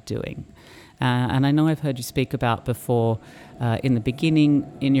started doing. And I know I've heard you speak about before, in the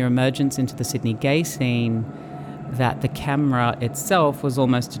beginning, in your emergence into the Sydney gay scene, that the camera itself was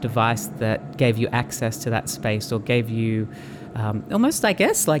almost a device that gave you access to that space, or gave you almost, I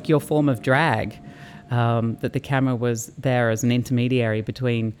guess, like your form of drag, that the camera was there as an intermediary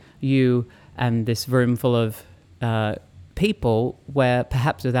between you and this room full of people, where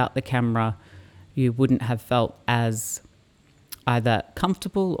perhaps without the camera you wouldn't have felt as either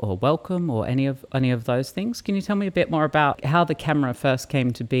comfortable or welcome or any of those things. Can you tell me a bit more about how the camera first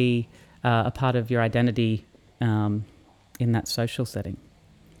came to be a part of your identity in that social setting?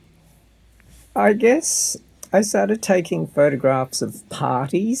 I guess I started taking photographs of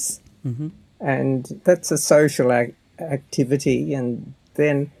parties, mm-hmm. and that's a social activity, and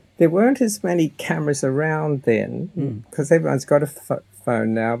then there weren't as many cameras around then, because everyone's got a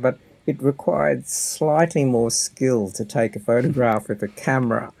phone now, but it required slightly more skill to take a photograph with a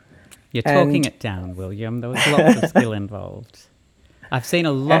camera. You're talking it down, William. There was lots of skill involved. I've seen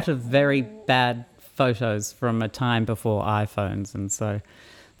a lot of very bad photos from a time before iPhones, and so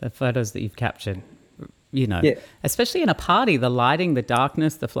the photos that you've captured, especially in a party, the lighting, the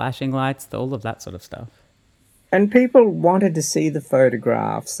darkness, the flashing lights, all of that sort of stuff. And people wanted to see the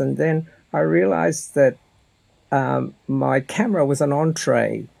photographs, and then I realized that my camera was an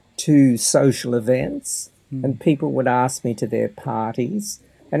entree to social events, and people would ask me to their parties.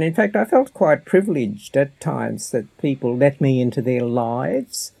 And in fact, I felt quite privileged at times that people let me into their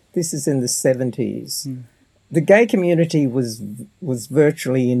lives. This is in the 70s. The gay community was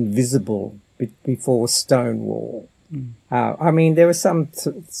virtually invisible before Stonewall. I mean, there was some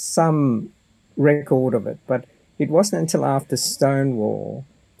record of it, but it wasn't until after Stonewall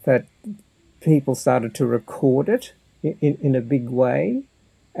that people started to record it in a big way.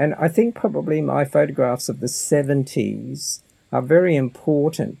 And I think probably my photographs of the 70s are very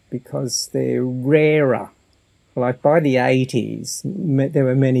important because they're rarer. Like by the 80s, there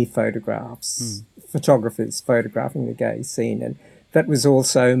were many photographs, photographers photographing the gay scene. And that was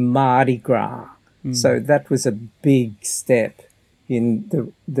also Mardi Gras. So that was a big step in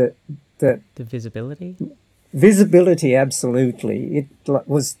the visibility? Visibility, absolutely.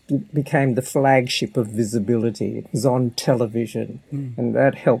 It became the flagship of visibility. It was on television, and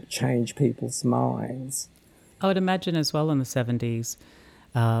that helped change people's minds. I would imagine as well in the 70s,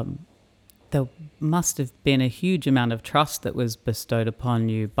 there must have been a huge amount of trust that was bestowed upon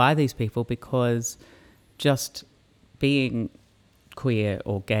you by these people, because just being queer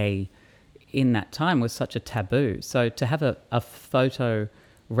or gay in that time was such a taboo. So to have a photo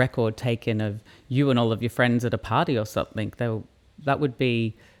record taken of you and all of your friends at a party or something, that would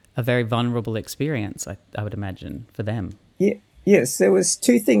be a very vulnerable experience, I would imagine, for them. Yeah, yes, there was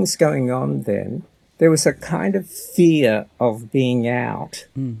two things going on then. There was a kind of fear of being out,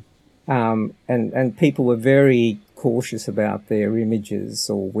 and people were very cautious about their images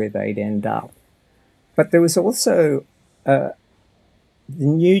or where they'd end up. But there was also the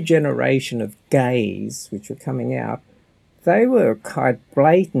new generation of gays which were coming out. They were quite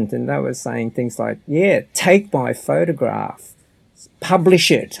blatant, and they were saying things like, yeah, take my photograph,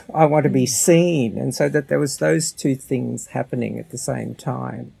 publish it, I want to be seen. And so that there was those two things happening at the same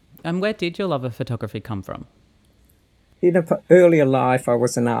time. And where did your love of photography come from? In an earlier life, I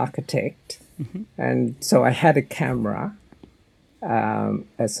was an architect, and so I had a camera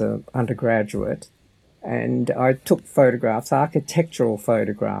as an undergraduate, and I took photographs, architectural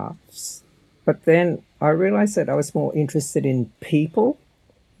photographs. But then I realised that I was more interested in people,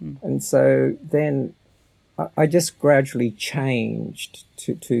 and so then I just gradually changed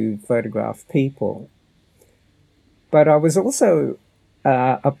to photograph people. But I was also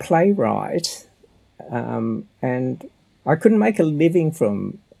a playwright, and I couldn't make a living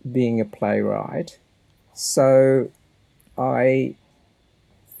from being a playwright, so I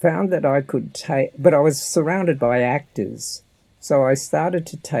found that I could take, but I was surrounded by actors, so I started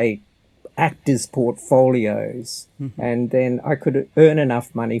to take actors' portfolios, and then I could earn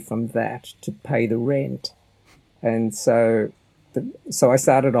enough money from that to pay the rent. And so I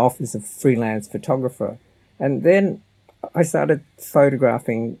started off as a freelance photographer, and then I started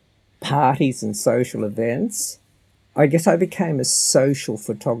photographing parties and social events. I guess I became a social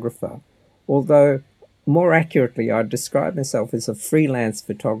photographer, although more accurately I'd describe myself as a freelance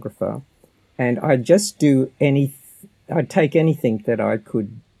photographer, and I'd just do I'd take anything that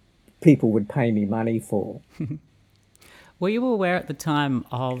people would pay me money for. Were you aware at the time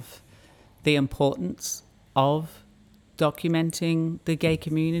of the importance of documenting the gay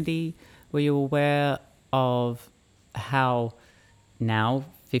community? Were you aware of how now,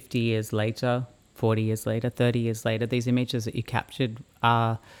 50 years later, 40 years later, 30 years later, these images that you captured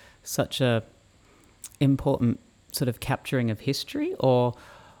are such a important sort of capturing of history? Or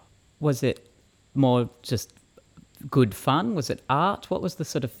was it more just good fun? Was it art? What was the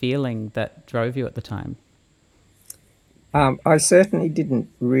sort of feeling that drove you at the time? I certainly didn't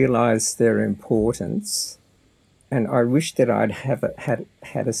realise their importance, and I wish that I'd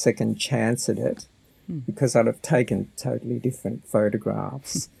had a second chance at it, because I'd have taken totally different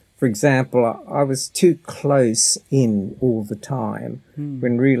photographs. For example, I was too close in all the time,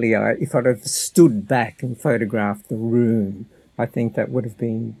 when really if I'd have stood back and photographed the room, I think that would have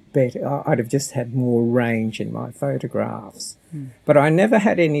been better. I'd have just had more range in my photographs. But I never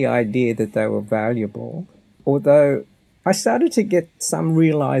had any idea that they were valuable, although I started to get some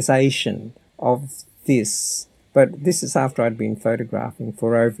realisation of this, but this is after I'd been photographing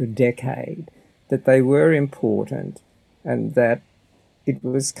for over a decade, that they were important, and that it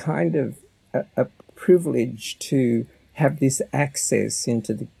was kind of a privilege to have this access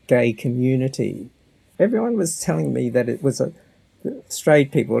into the gay community. Everyone was telling me that it was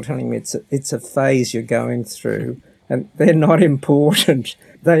straight people were telling me it's a phase you're going through, and they're not important.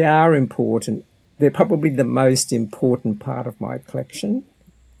 They are important. They're probably the most important part of my collection.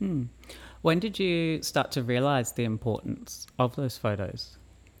 When did you start to realise the importance of those photos?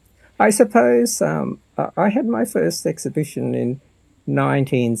 I suppose I had my first exhibition in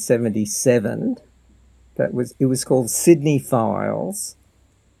 1977. It was called Sydney Files,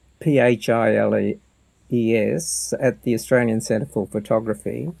 PHILES, at the Australian Centre for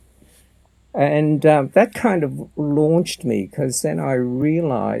Photography. And that kind of launched me, because then I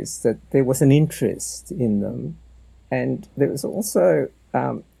realised that there was an interest in them. And there was also,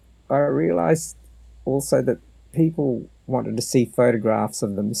 I realised also that people wanted to see photographs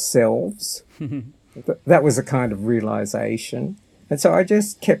of themselves. That was a kind of realisation. And so I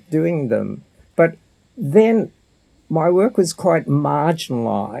just kept doing them. But then my work was quite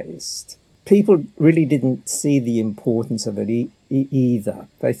marginalised. People really didn't see the importance of it either.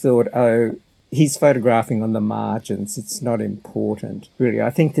 They thought, oh, he's photographing on the margins, it's not important. Really, I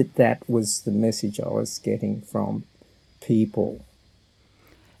think that was the message I was getting from people.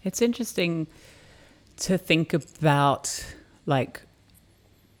 It's interesting to think about, like,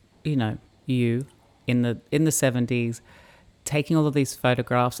 you in the 70s taking all of these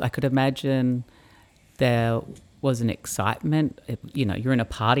photographs. I could imagine there was an excitement. You're in a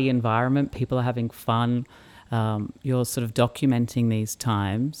party environment, people are having fun, you're sort of documenting these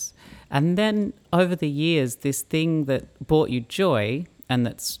times, and then over the years, this thing that brought you joy and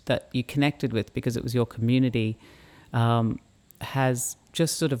that you connected with because it was your community, has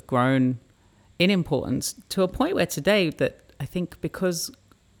just sort of grown in importance to a point where today, that I think because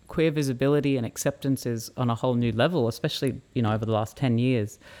queer visibility and acceptance is on a whole new level, especially, over the last 10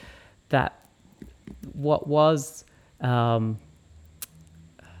 years, that what was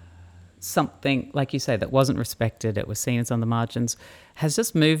something, like you say, that wasn't respected, it was seen as on the margins, has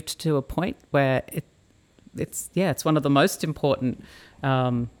just moved to a point where it's one of the most important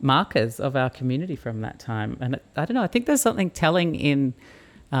markers of our community from that time. And I don't know, I think there's something telling in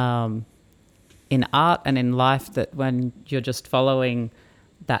art and in life, that when you're just following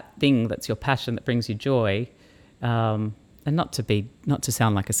that thing that's your passion, that brings you joy, and not to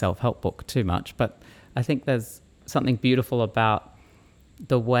sound like a self-help book too much, but I think there's something beautiful about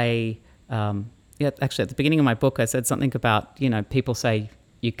the way, actually at the beginning of my book I said something about, people say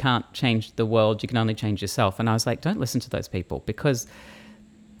you can't change the world, you can only change yourself. And I was like, don't listen to those people, because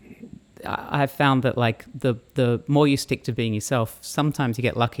I've found that, like, the more you stick to being yourself, sometimes you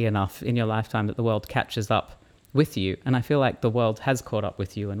get lucky enough in your lifetime that the world catches up with you. And I feel like the world has caught up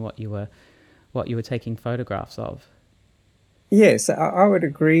with you and what you were taking photographs of. Yes, I would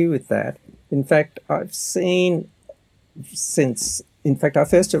agree with that. In fact, I've seen I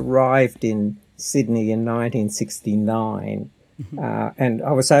first arrived in Sydney in 1969, and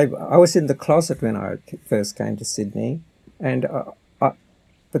I was in the closet when I first came to Sydney, and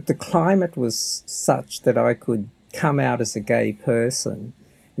but the climate was such that I could come out as a gay person.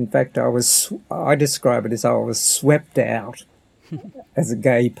 In fact, I describe it as I was swept out as a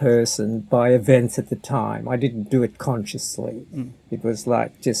gay person by events at the time. I didn't do it consciously. It was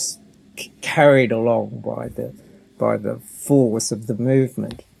like just carried along by the force of the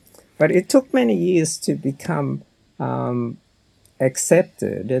movement. But it took many years to become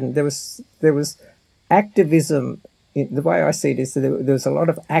accepted, and there was activism. The way I see it is that there was a lot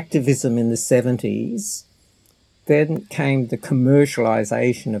of activism in the 70s. Then came the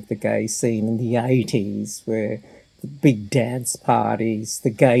commercialisation of the gay scene in the 80s, where the big dance parties,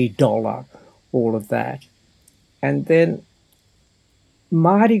 the gay dollar, all of that. And then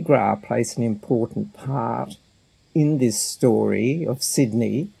Mardi Gras plays an important part in this story of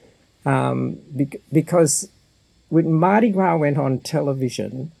Sydney, because when Mardi Gras went on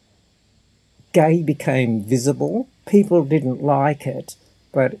television, gay became visible. People didn't like it,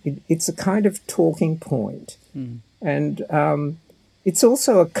 but it's a kind of talking point. And it's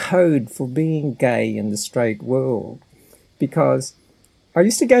also a code for being gay in the straight world, because I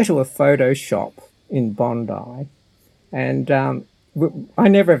used to go to a photo shop in Bondi, and I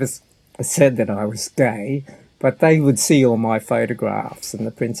never ever said that I was gay, but they would see all my photographs and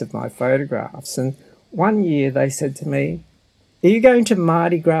the prints of my photographs. And one year they said to me, "Are you going to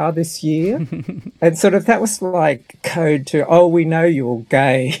Mardi Gras this year?" And sort of that was like code to, "Oh, we know you're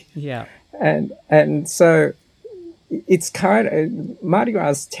gay." Yeah. And so it's kind of, Mardi Gras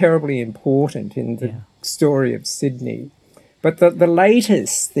is terribly important in the story of Sydney. But the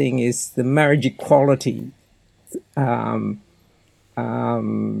latest thing is the marriage equality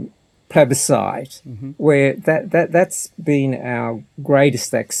plebiscite, where that's been our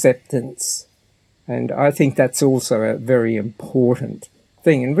greatest acceptance. And I think that's also a very important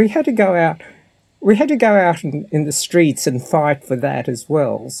thing. And we had to go out in the streets and fight for that as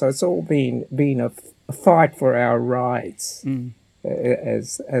well. So it's all been a fight for our rights,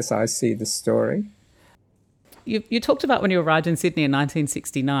 as I see the story. You talked about when you arrived in Sydney in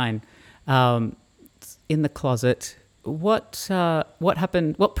 1969, in the closet. What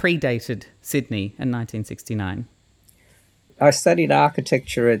happened? What predated Sydney in 1969? I studied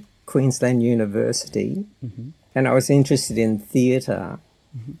architecture at Queensland University, and I was interested in theatre,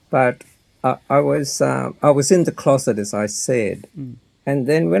 but I was in the closet, as I said. And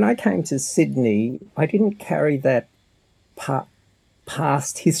then when I came to Sydney, I didn't carry that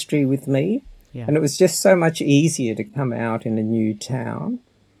past history with me. Yeah. And it was just so much easier to come out in a new town,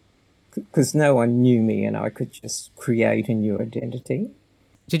 because no one knew me and I could just create a new identity.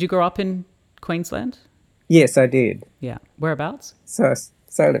 Did you grow up in Queensland? Yes, I did. Yeah. Whereabouts? So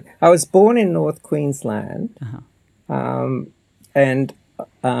I was born in North Queensland, and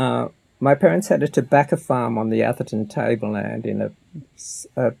my parents had a tobacco farm on the Atherton tableland in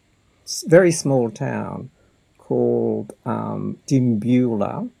a very small town called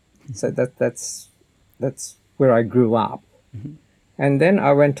Dimbula. So that's where I grew up. And then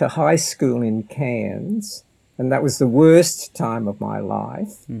I went to high school in Cairns, and that was the worst time of my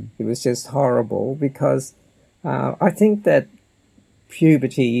life. It was just horrible, because I think that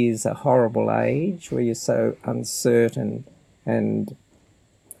puberty is a horrible age where you're so uncertain, and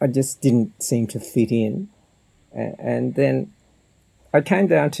I just didn't seem to fit in. And then I came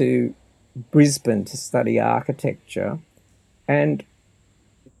down to Brisbane to study architecture, and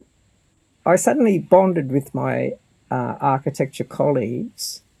I suddenly bonded with my architecture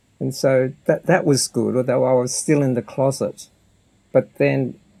colleagues, And so that was good, although I was still in the closet. But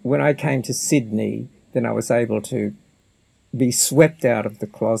then when I came to Sydney, then I was able to be swept out of the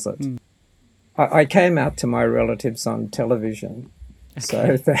closet. I came out to my relatives on television.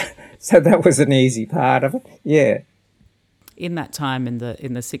 Okay. So that was an easy part of it. Yeah. In that time in the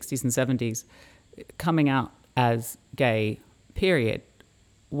 60s and 70s, coming out as gay, period,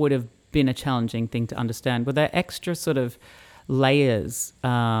 would have been a challenging thing to understand. Were there extra sort of layers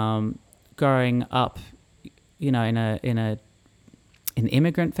growing up, in an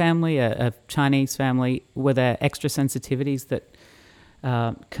immigrant family, a Chinese family? Were there extra sensitivities that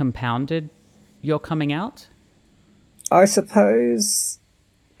compounded your coming out? I suppose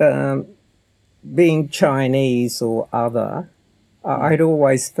being Chinese or other, I'd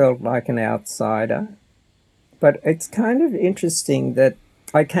always felt like an outsider. But it's kind of interesting that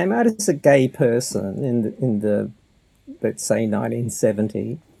I came out as a gay person in the let's say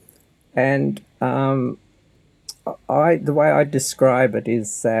 1970, and the way I describe it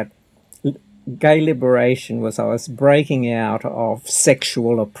is that gay liberation was I was breaking out of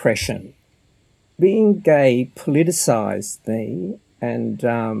sexual oppression. Being gay politicized me, and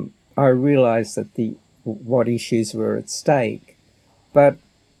I realized that what issues were at stake. But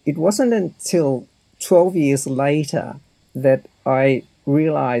it wasn't until 12 years later that I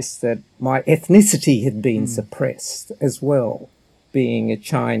realized that my ethnicity had been suppressed as well, being a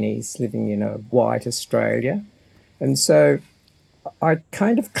Chinese living in a white Australia. And so I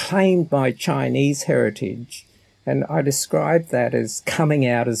kind of claimed my Chinese heritage, and I described that as coming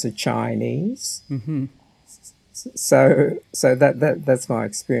out as a Chinese. Mm-hmm. So that's my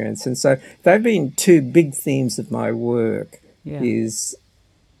experience. And so they've been two big themes of my work, is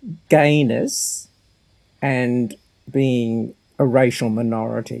gayness and being a racial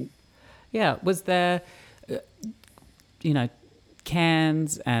minority. Yeah. Was there,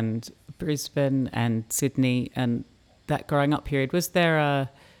 Cairns and Brisbane and Sydney and that growing up period, was there a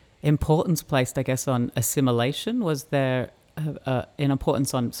importance placed, I guess, on assimilation? Was there an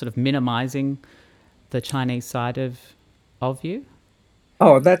importance on sort of minimising the Chinese side of you?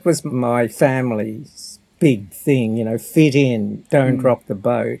 Oh, that was my family's big thing, fit in, don't rock the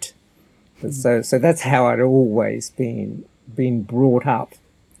boat. So that's how I'd always been brought up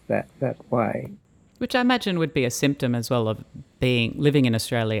that way. Which I imagine would be a symptom as well of living in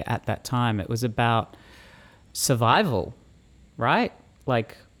Australia at that time. It was about survival, right?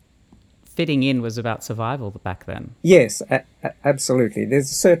 Like fitting in was about survival back then. Yes, absolutely.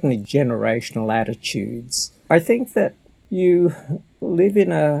 There's certainly generational attitudes. I think that you live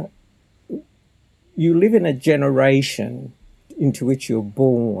in a generation into which you're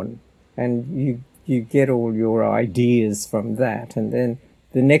born, and you get all your ideas from that, and then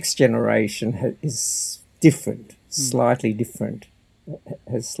the next generation is different, slightly different,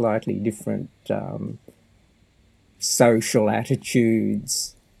 has slightly different social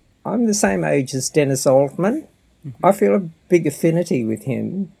attitudes. I'm the same age as Dennis Altman. Mm-hmm. I feel a big affinity with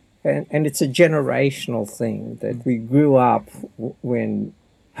him, and it's a generational thing that we grew up when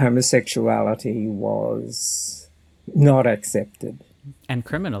homosexuality was not accepted. And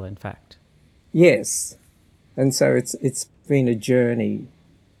criminal, in fact. Yes. And so it's been a journey.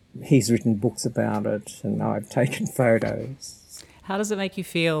 He's written books about it, and I've taken photos. How does it make you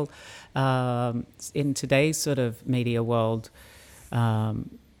feel in today's sort of media world,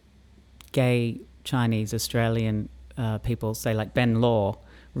 gay Chinese Australian people, say like Ben Law,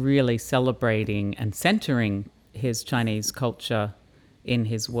 really celebrating and centering his Chinese culture in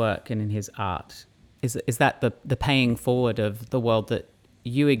his work and in his art? Is that the paying forward of the world that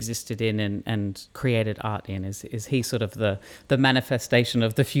you existed in and created art in? Is he sort of the manifestation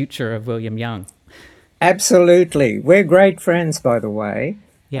of the future of William Young? Absolutely. We're great friends, by the way.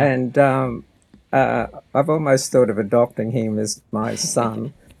 Yeah. And I've almost thought of adopting him as my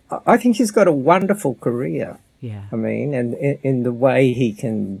son. I think he's got a wonderful career. Yeah. I mean, and in the way he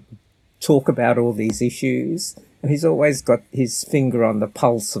can talk about all these issues, he's always got his finger on the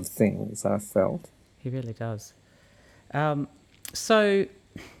pulse of things, I felt. He really does. So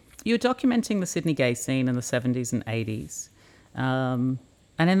you're documenting the Sydney gay scene in the 70s and 80s. And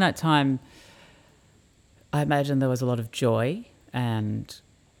in that time, I imagine there was a lot of joy and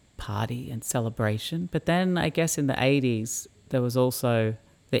party and celebration. But then I guess in the 80s, there was also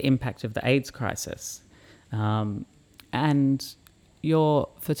the impact of the AIDS crisis. And your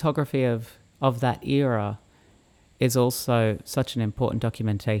photography of that era is also such an important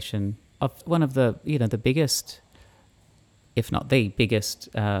documentation of one of the, the biggest, if not the biggest,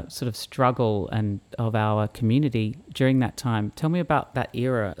 sort of struggle and of our community during that time. Tell me about that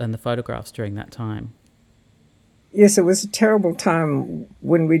era and the photographs during that time. Yes, it was a terrible time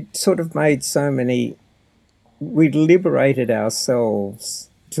when we'd sort of made we'd liberated ourselves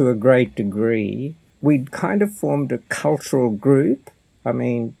to a great degree. We'd kind of formed a cultural group. I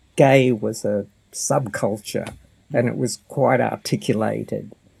mean, gay was a subculture and it was quite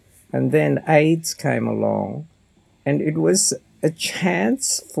articulated. And then AIDS came along, and it was a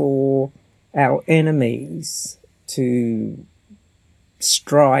chance for our enemies to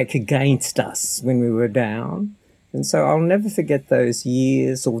strike against us when we were down. And so I'll never forget those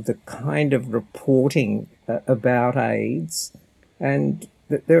years or the kind of reporting about AIDS. And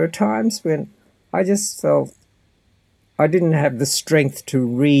there are times when I just felt I didn't have the strength to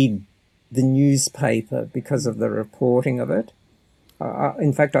read the newspaper because of the reporting of it.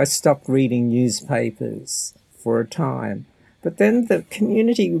 In fact, I stopped reading newspapers for a time. But then the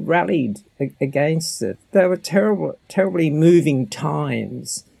community rallied against it. They were terribly moving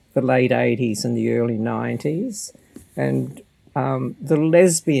times, the late 80s and the early 90s. And the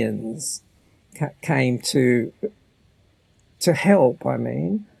lesbians came to help, I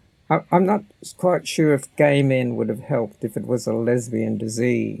mean. I'm not quite sure if gay men would have helped if it was a lesbian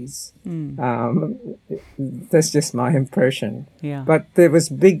disease. That's just my impression. Yeah. But there was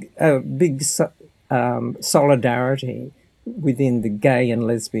big solidarity within the gay and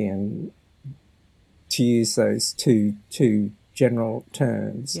lesbian, to use those two general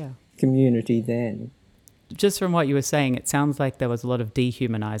terms, community then. Just from what you were saying, it sounds like there was a lot of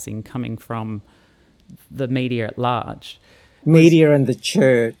dehumanizing coming from the media at large. Media and the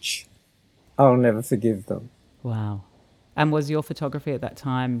church, I'll never forgive them. Wow. And was your photography at that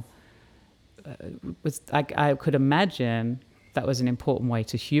time, I could imagine that was an important way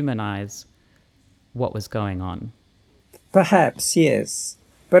to humanize what was going on. Perhaps, yes.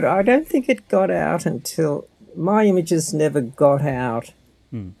 But I don't think it got out until... My images never got out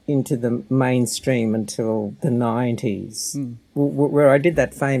into the mainstream until the 90s, where I did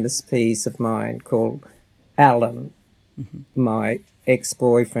that famous piece of mine called Alan, my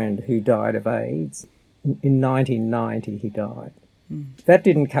ex-boyfriend who died of AIDS. In 1990 he died. That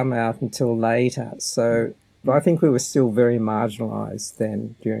didn't come out until later, so I think we were still very marginalised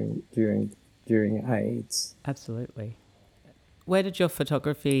then during AIDS. Absolutely. Where did your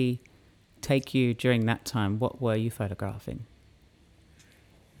photography take you during that time? What were you photographing?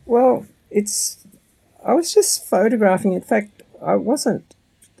 Well, I was just photographing. In fact, I wasn't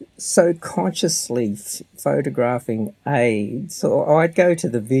so consciously photographing AIDS, or I'd go to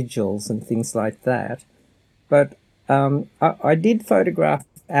the vigils and things like that. But I did photograph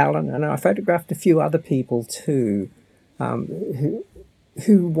Alan, and I photographed a few other people too, who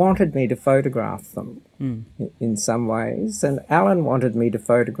wanted me to photograph them in some ways. And Alan wanted me to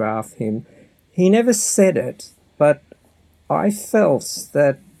photograph him. He never said it, but I felt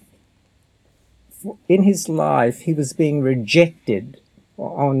that in his life he was being rejected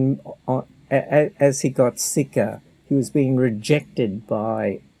as he got sicker. He was being rejected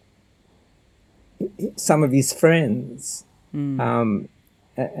by some of his friends. And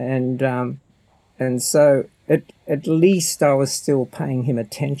so at least I was still paying him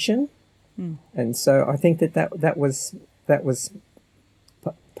attention. And so I think that was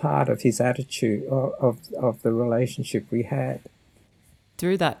part of his attitude of the relationship we had.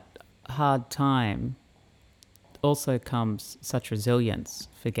 Through that hard time also comes such resilience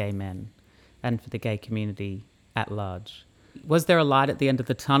for gay men and for the gay community at large. Was there a light at the end of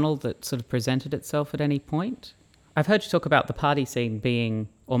the tunnel that sort of presented itself at any point? I've heard you talk about the party scene being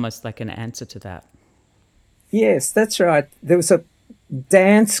almost like an answer to that. Yes, that's right. There was a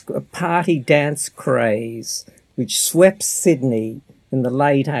party dance craze which swept Sydney in the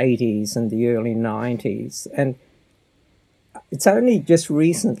late 80s and the early 90s. And it's only just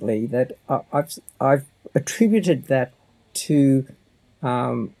recently that I've attributed that to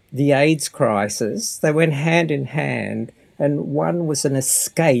the AIDS crisis. They went hand in hand, and one was an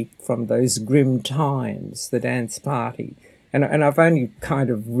escape from those grim times, the dance party. And I've only kind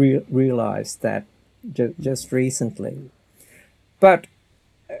of realised that just recently. But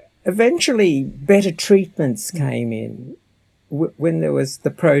eventually better treatments came in. When there was the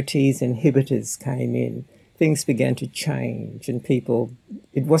protease inhibitors came in, things began to change, and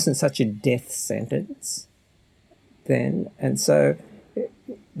it wasn't such a death sentence then. And so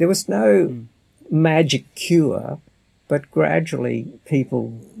there was no magic cure, but gradually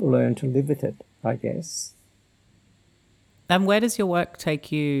people learned to live with it, I guess. And where does your work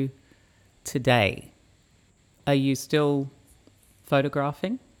take you today? Are you still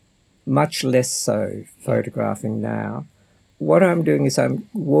photographing? Much less so photographing now. What I'm doing is I'm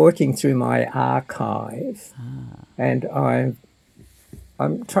working through my archive, and I'm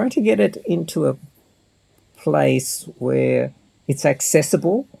trying to get it into a place where it's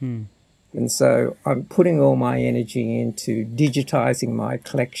accessible. And so I'm putting all my energy into digitizing my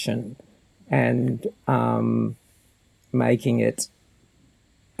collection and making it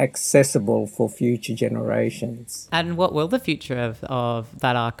accessible for future generations. And what will the future of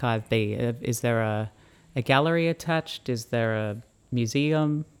that archive be? Is there a gallery attached? Is there a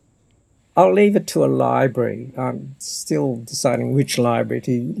museum? I'll leave it to a library. I'm still deciding which library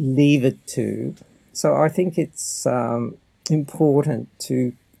to leave it to. So I think it's important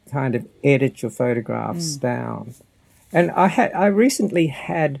to kind of edit your photographs down. And I recently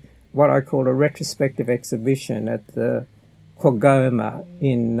had what I call a retrospective exhibition at the Quagoma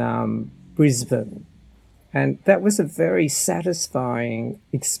in Brisbane. And that was a very satisfying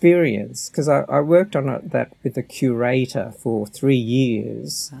experience because I worked on that with a curator for 3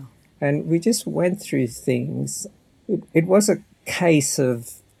 years. Wow. And we just went through things. It was a case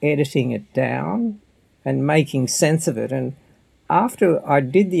of editing it down and making sense of it. And after I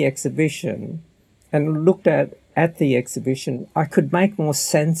did the exhibition and looked at the exhibition, I could make more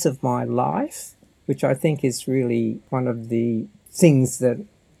sense of my life, which I think is really one of the things that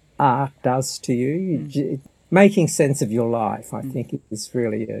art does to you. Making sense of your life, I think, is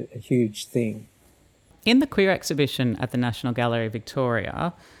really a huge thing. In the queer exhibition at the National Gallery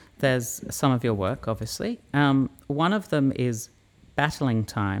Victoria, there's some of your work, obviously. One of them is Battling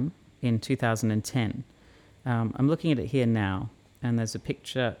Time in 2010. I'm looking at it here now, and there's a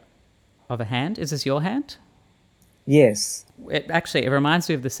picture of a hand. Is this your hand? Yes. It reminds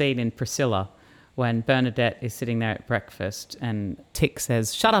me of the scene in Priscilla when Bernadette is sitting there at breakfast and Tick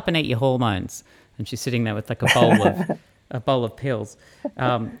says, "Shut up and eat your hormones." And she's sitting there with like a bowl of pills.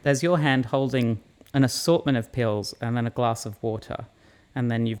 There's your hand holding an assortment of pills and then a glass of water. And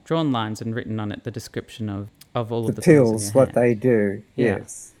then you've drawn lines and written on it the description of all of the pills, in your what hand. they do. Yeah.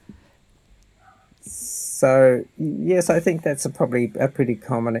 Yes. So, yes, I think that's probably a pretty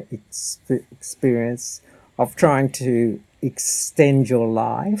common experience of trying to extend your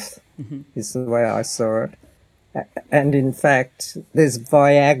life, is the way I saw it. And in fact, there's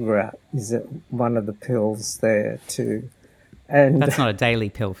Viagra, is one of the pills there too. And That's not a daily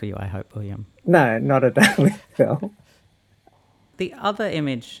pill for you, I hope, William. no, not a daily pill. The other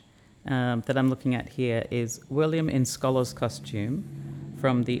image that I'm looking at here is William in scholar's costume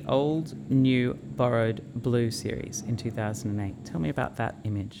from the Old, New, Borrowed Blue series in 2008. Tell me about that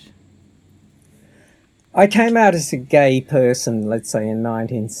image. I came out as a gay person, let's say in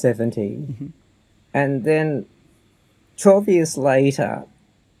 1970, and then 12 years later,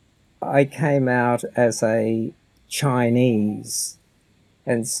 I came out as a Chinese.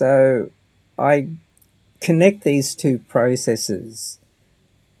 And so I connect these two processes.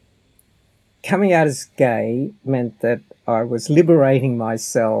 Coming out as gay meant that I was liberating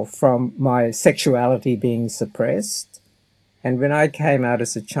myself from my sexuality being suppressed. And when I came out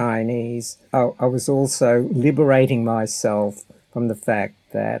as a Chinese, I was also liberating myself from the fact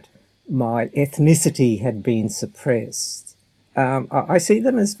that my ethnicity had been suppressed. I see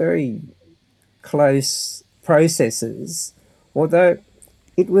them as very close processes, although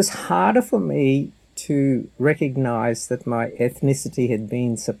it was harder for me to recognize that my ethnicity had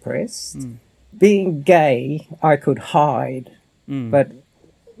been suppressed. Being gay, I could hide, but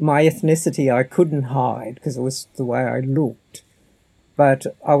my ethnicity I couldn't hide because it was the way I looked. But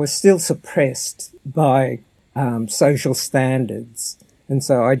I was still suppressed by social standards. And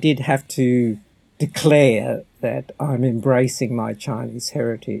so I did have to declare that I'm embracing my Chinese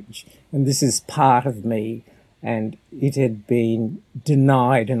heritage. And this is part of me. And it had been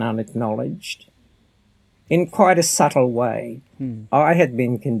denied and unacknowledged in quite a subtle way. I had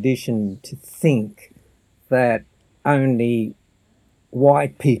been conditioned to think that only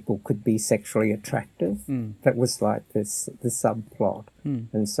white people could be sexually attractive. That was like the subplot.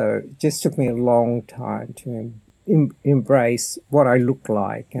 And so it just took me a long time to embrace what I looked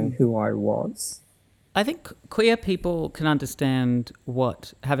like and who I was. I think queer people can understand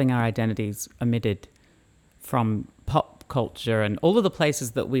what having our identities omitted from pop culture and all of the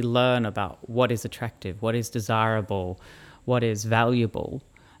places that we learn about what is attractive, what is desirable, what is valuable.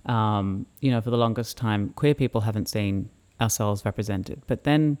 For the longest time, queer people haven't seen ourselves represented. But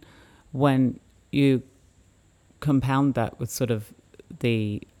then when you compound that with sort of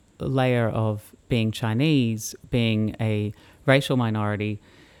the layer of being Chinese, being a racial minority,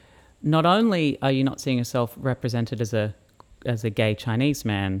 not only are you not seeing yourself represented as a gay Chinese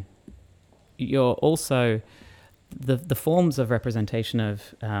man, you're also the forms of representation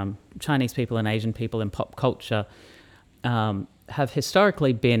of Chinese people and Asian people in pop culture have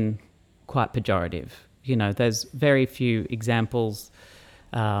historically been quite pejorative. There's very few examples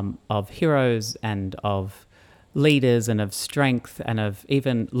of heroes and of leaders and of strength and of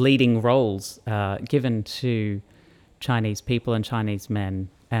even leading roles given to Chinese people and Chinese men.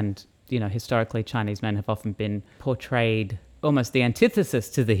 And, you know, historically, Chinese men have often been portrayed almost the antithesis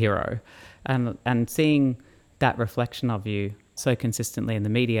to the hero. And seeing that reflection of you so consistently in the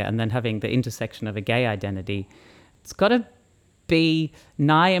media, and then having the intersection of a gay identity, it's got to be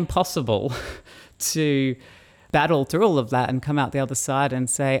nigh impossible to battle through all of that and come out the other side and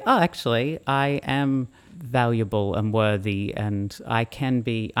say, oh, actually, I am valuable and worthy, and I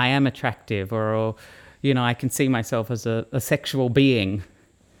am attractive, or you know, I can see myself as a sexual being.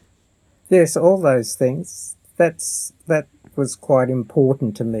 Yes, all those things. That was quite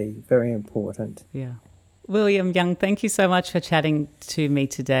important to me, very important. Yeah. William Young, thank you so much for chatting to me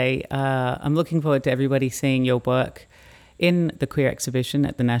today. I'm looking forward to everybody seeing your work in the queer exhibition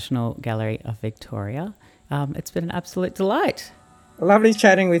at the National Gallery of Victoria. It's been an absolute delight. Lovely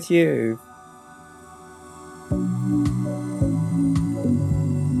chatting with you.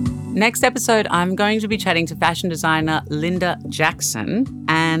 Next episode, I'm going to be chatting to fashion designer Linda Jackson,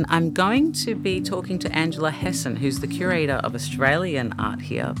 and I'm going to be talking to Angela Hessen, who's the curator of Australian art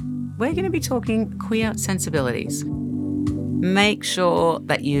here. We're going to be talking queer sensibilities. Make sure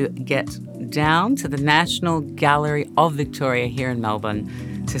that you get down to the National Gallery of Victoria here in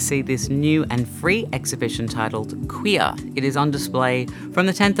Melbourne to see this new and free exhibition titled Queer. It is on display from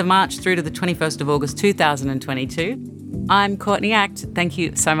the 10th of March through to the 21st of August 2022. I'm Courtney Act. Thank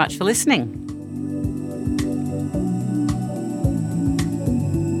you so much for listening.